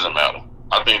 it doesn't matter.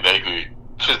 I think they could,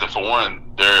 because for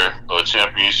one, they're a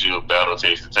championship battle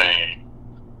tested team,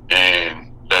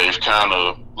 and they've kind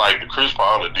of like the Chris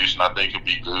Paul edition. I think could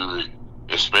be good,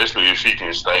 especially if he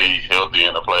can stay healthy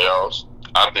in the playoffs.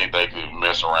 I think they could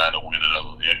mess around and win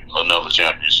another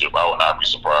championship. I would not be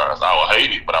surprised. I would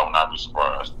hate it, but I would not be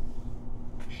surprised.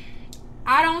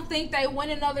 I don't think they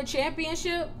win another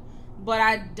championship, but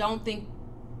I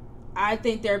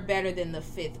think they're better than the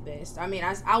 5th best. I mean,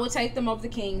 I would take them over the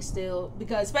Kings still,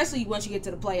 because especially once you get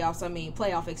to the playoffs, I mean,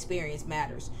 playoff experience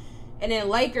matters. And then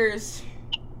Lakers,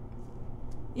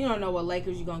 you don't know what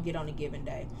Lakers you're going to get on a given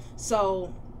day.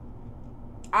 So,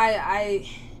 I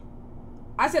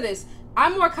said this.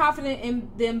 I'm more confident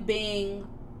in them being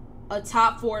a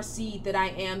top 4 seed than I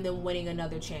am them winning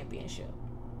another championship.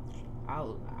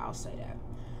 I'll say that.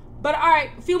 But all right,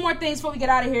 a few more things before we get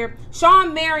out of here.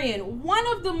 Shawn Marion, one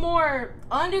of the more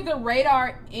under the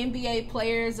radar NBA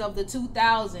players of the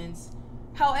 2000s.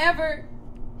 However,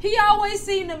 he always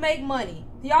seemed to make money.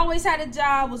 He always had a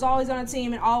job, was always on a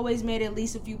team, and always made at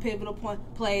least a few pivotal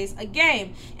plays a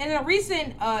game. And in a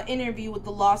recent interview with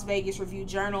the Las Vegas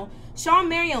Review-Journal, Shawn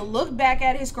Marion looked back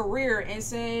at his career and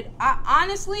said, I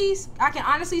can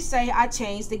honestly say I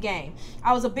changed the game.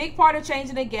 I was a big part of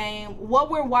changing the game. What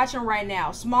we're watching right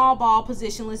now, small ball,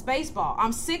 positionless baseball.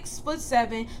 I'm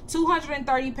 6'7",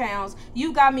 230 pounds.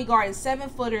 You got me guarding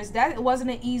 7-footers. That wasn't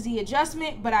an easy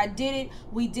adjustment, but I did it.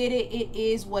 We did it. It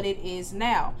is what it is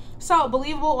now. So,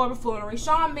 believable or buffoonery,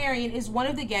 Shawn Marion is one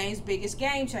of the game's biggest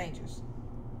game changers.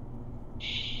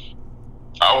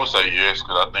 I would say yes,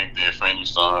 because I think the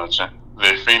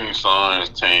Phoenix Suns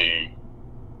team,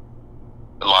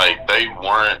 like, they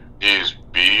weren't as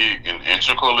big and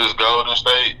integral as Golden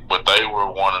State, but they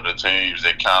were one of the teams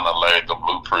that kind of laid the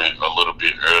blueprint a little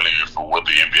bit earlier for what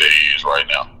the NBA is right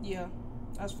now. Yeah,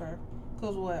 that's fair.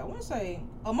 Because what I want to say,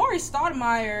 Amari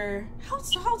Stoudemire, how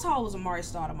tall was Amari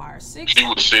Stoudemire? 6? He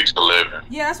was 6'11".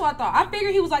 Yeah, that's what I thought. I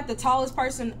figured he was like the tallest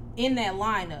person in that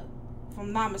lineup, if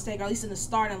I'm not mistaken, or at least in the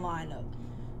starting lineup.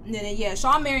 And then, yeah,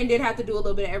 Shawn Marion did have to do a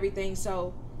little bit of everything,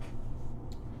 so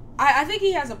I think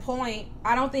he has a point.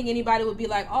 I don't think anybody would be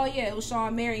like, oh, yeah, it was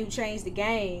Shawn Marion who changed the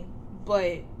game,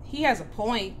 but he has a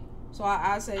point, so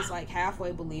I'd say it's like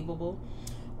halfway believable.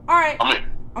 All right.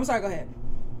 I'm sorry, go ahead.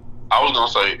 I was going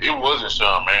to say, it wasn't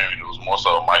Shawn Marion, it was more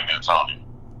so Mike D'Antoni.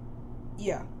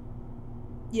 Yeah.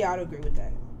 Yeah, I'd agree with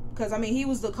that. Because, I mean, he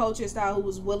was the coaching style who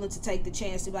was willing to take the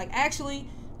chance to be like, actually,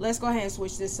 let's go ahead and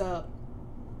switch this up.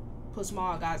 Put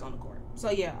small guys on the court. So,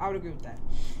 yeah, I would agree with that.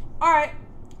 All right.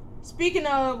 Speaking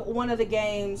of one of the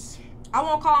games, I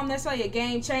won't call him necessarily a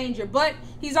game changer, but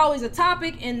he's always a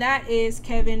topic, and that is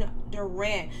Kevin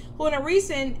Durant, who in a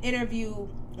recent interview,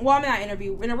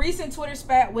 in a recent Twitter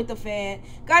spat with the fan,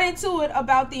 got into it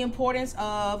about the importance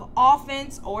of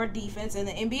offense or defense in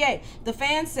the NBA. The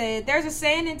fan said, there's a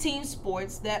saying in team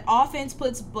sports that offense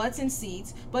puts butts in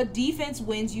seats, but defense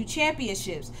wins you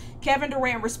championships. Kevin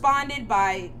Durant responded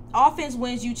by, offense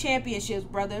wins you championships,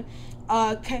 brother.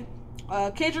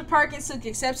 Kendrick Perkins took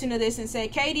exception to this and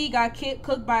said, KD got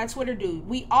cooked by a Twitter dude.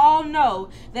 We all know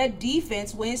that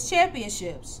defense wins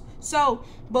championships. So,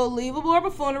 believable or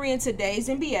buffoonery in today's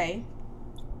NBA,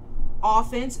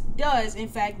 offense does, in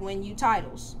fact, win you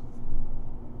titles.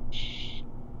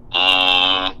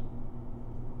 I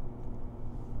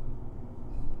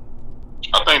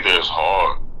think it's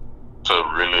hard to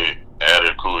really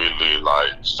adequately,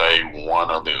 like, say one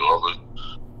or the other.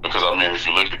 Because, I mean, if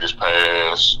you look at this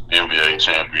past NBA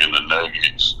champion, the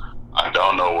Nuggets, I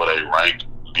don't know where they ranked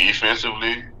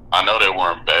defensively. I know they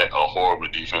weren't a horrible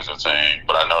defensive team,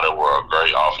 but I know they were a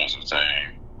great offensive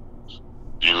team.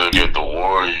 You look at the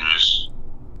Warriors,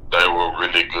 they were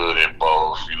really good at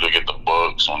both. You look at the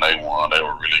Bucks, when they won, they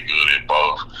were really good at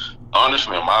both.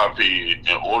 Honestly, in my opinion,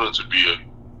 in order to be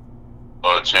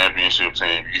a championship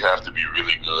team, you have to be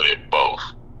really good at both.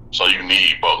 So you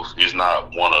need both. It's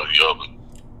not one or the other.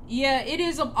 Yeah, it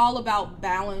is all about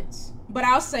balance. But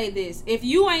I'll say this. If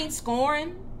you ain't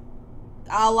scoring,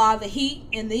 a la the Heat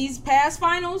in these past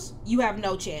finals, you have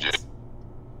no chance.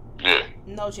 Yeah.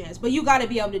 No chance. But you got to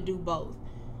be able to do both.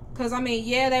 Because, I mean,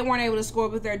 yeah, they weren't able to score,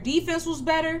 but their defense was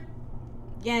better.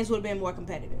 Games would have been more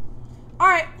competitive. All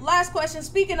right, last question.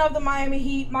 Speaking of the Miami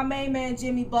Heat, my main man,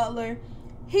 Jimmy Butler,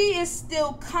 he is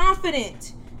still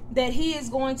confident that he is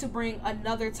going to bring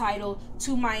another title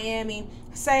to Miami,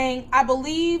 saying, I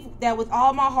believe that with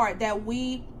all my heart that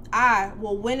I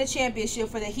will win a championship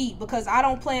for the Heat because I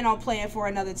don't plan on playing for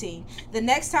another team. The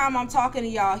next time I'm talking to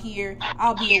y'all here,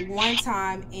 I'll be a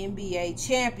one-time NBA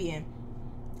champion.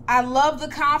 I love the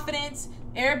confidence.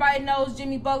 Everybody knows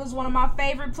Jimmy Butler's one of my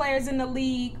favorite players in the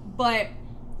league, but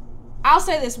I'll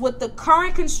say this, with the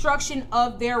current construction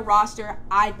of their roster,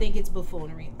 I think it's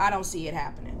buffoonery. I don't see it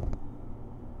happening.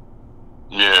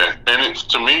 Yeah, and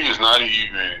to me, it's not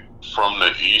even from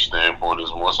the East standpoint. It's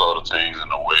more so the teams in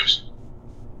the West.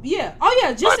 Yeah. Oh,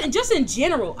 yeah. Just in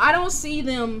general, I don't see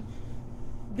them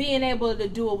being able to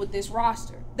do it with this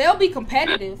roster. They'll be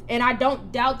competitive, and I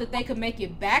don't doubt that they could make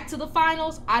it back to the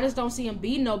finals. I just don't see them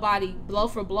beat nobody blow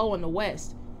for blow in the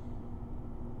West.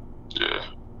 Yeah.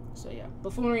 So, yeah,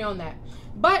 buffoonery on that.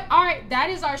 But, all right, that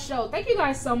is our show. Thank you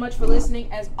guys so much for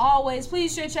listening. As always,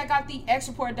 please sure to check out the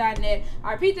xreport.net.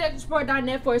 I repeat, the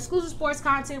xreport.net for exclusive sports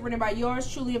content written by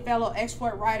yours truly and fellow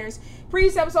X-Report writers.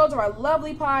 Previous episodes of our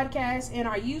lovely podcast and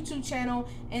our YouTube channel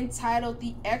entitled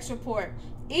The X Report.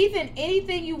 Ethan,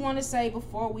 anything you want to say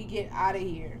before we get out of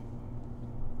here?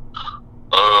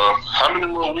 How many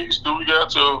more weeks do we got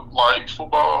to,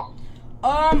 football?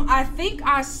 I think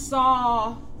I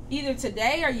saw either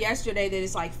today or yesterday that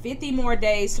it's 50 more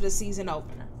days to the season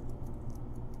opener.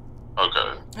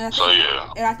 Okay.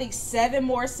 And I think 7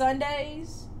 more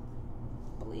Sundays.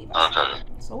 I believe. Okay.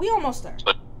 So we almost there.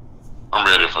 I'm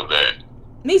ready for that.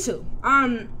 Me too.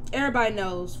 Everybody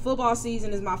knows football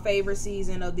season is my favorite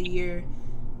season of the year.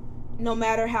 No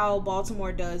matter how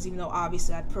Baltimore does, even though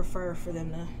obviously I'd prefer for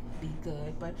them to be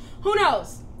good. But who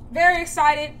knows? Very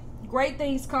excited. Great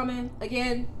things coming.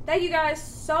 Again, thank you guys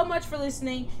so much for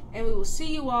listening, and we will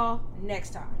see you all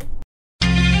next time.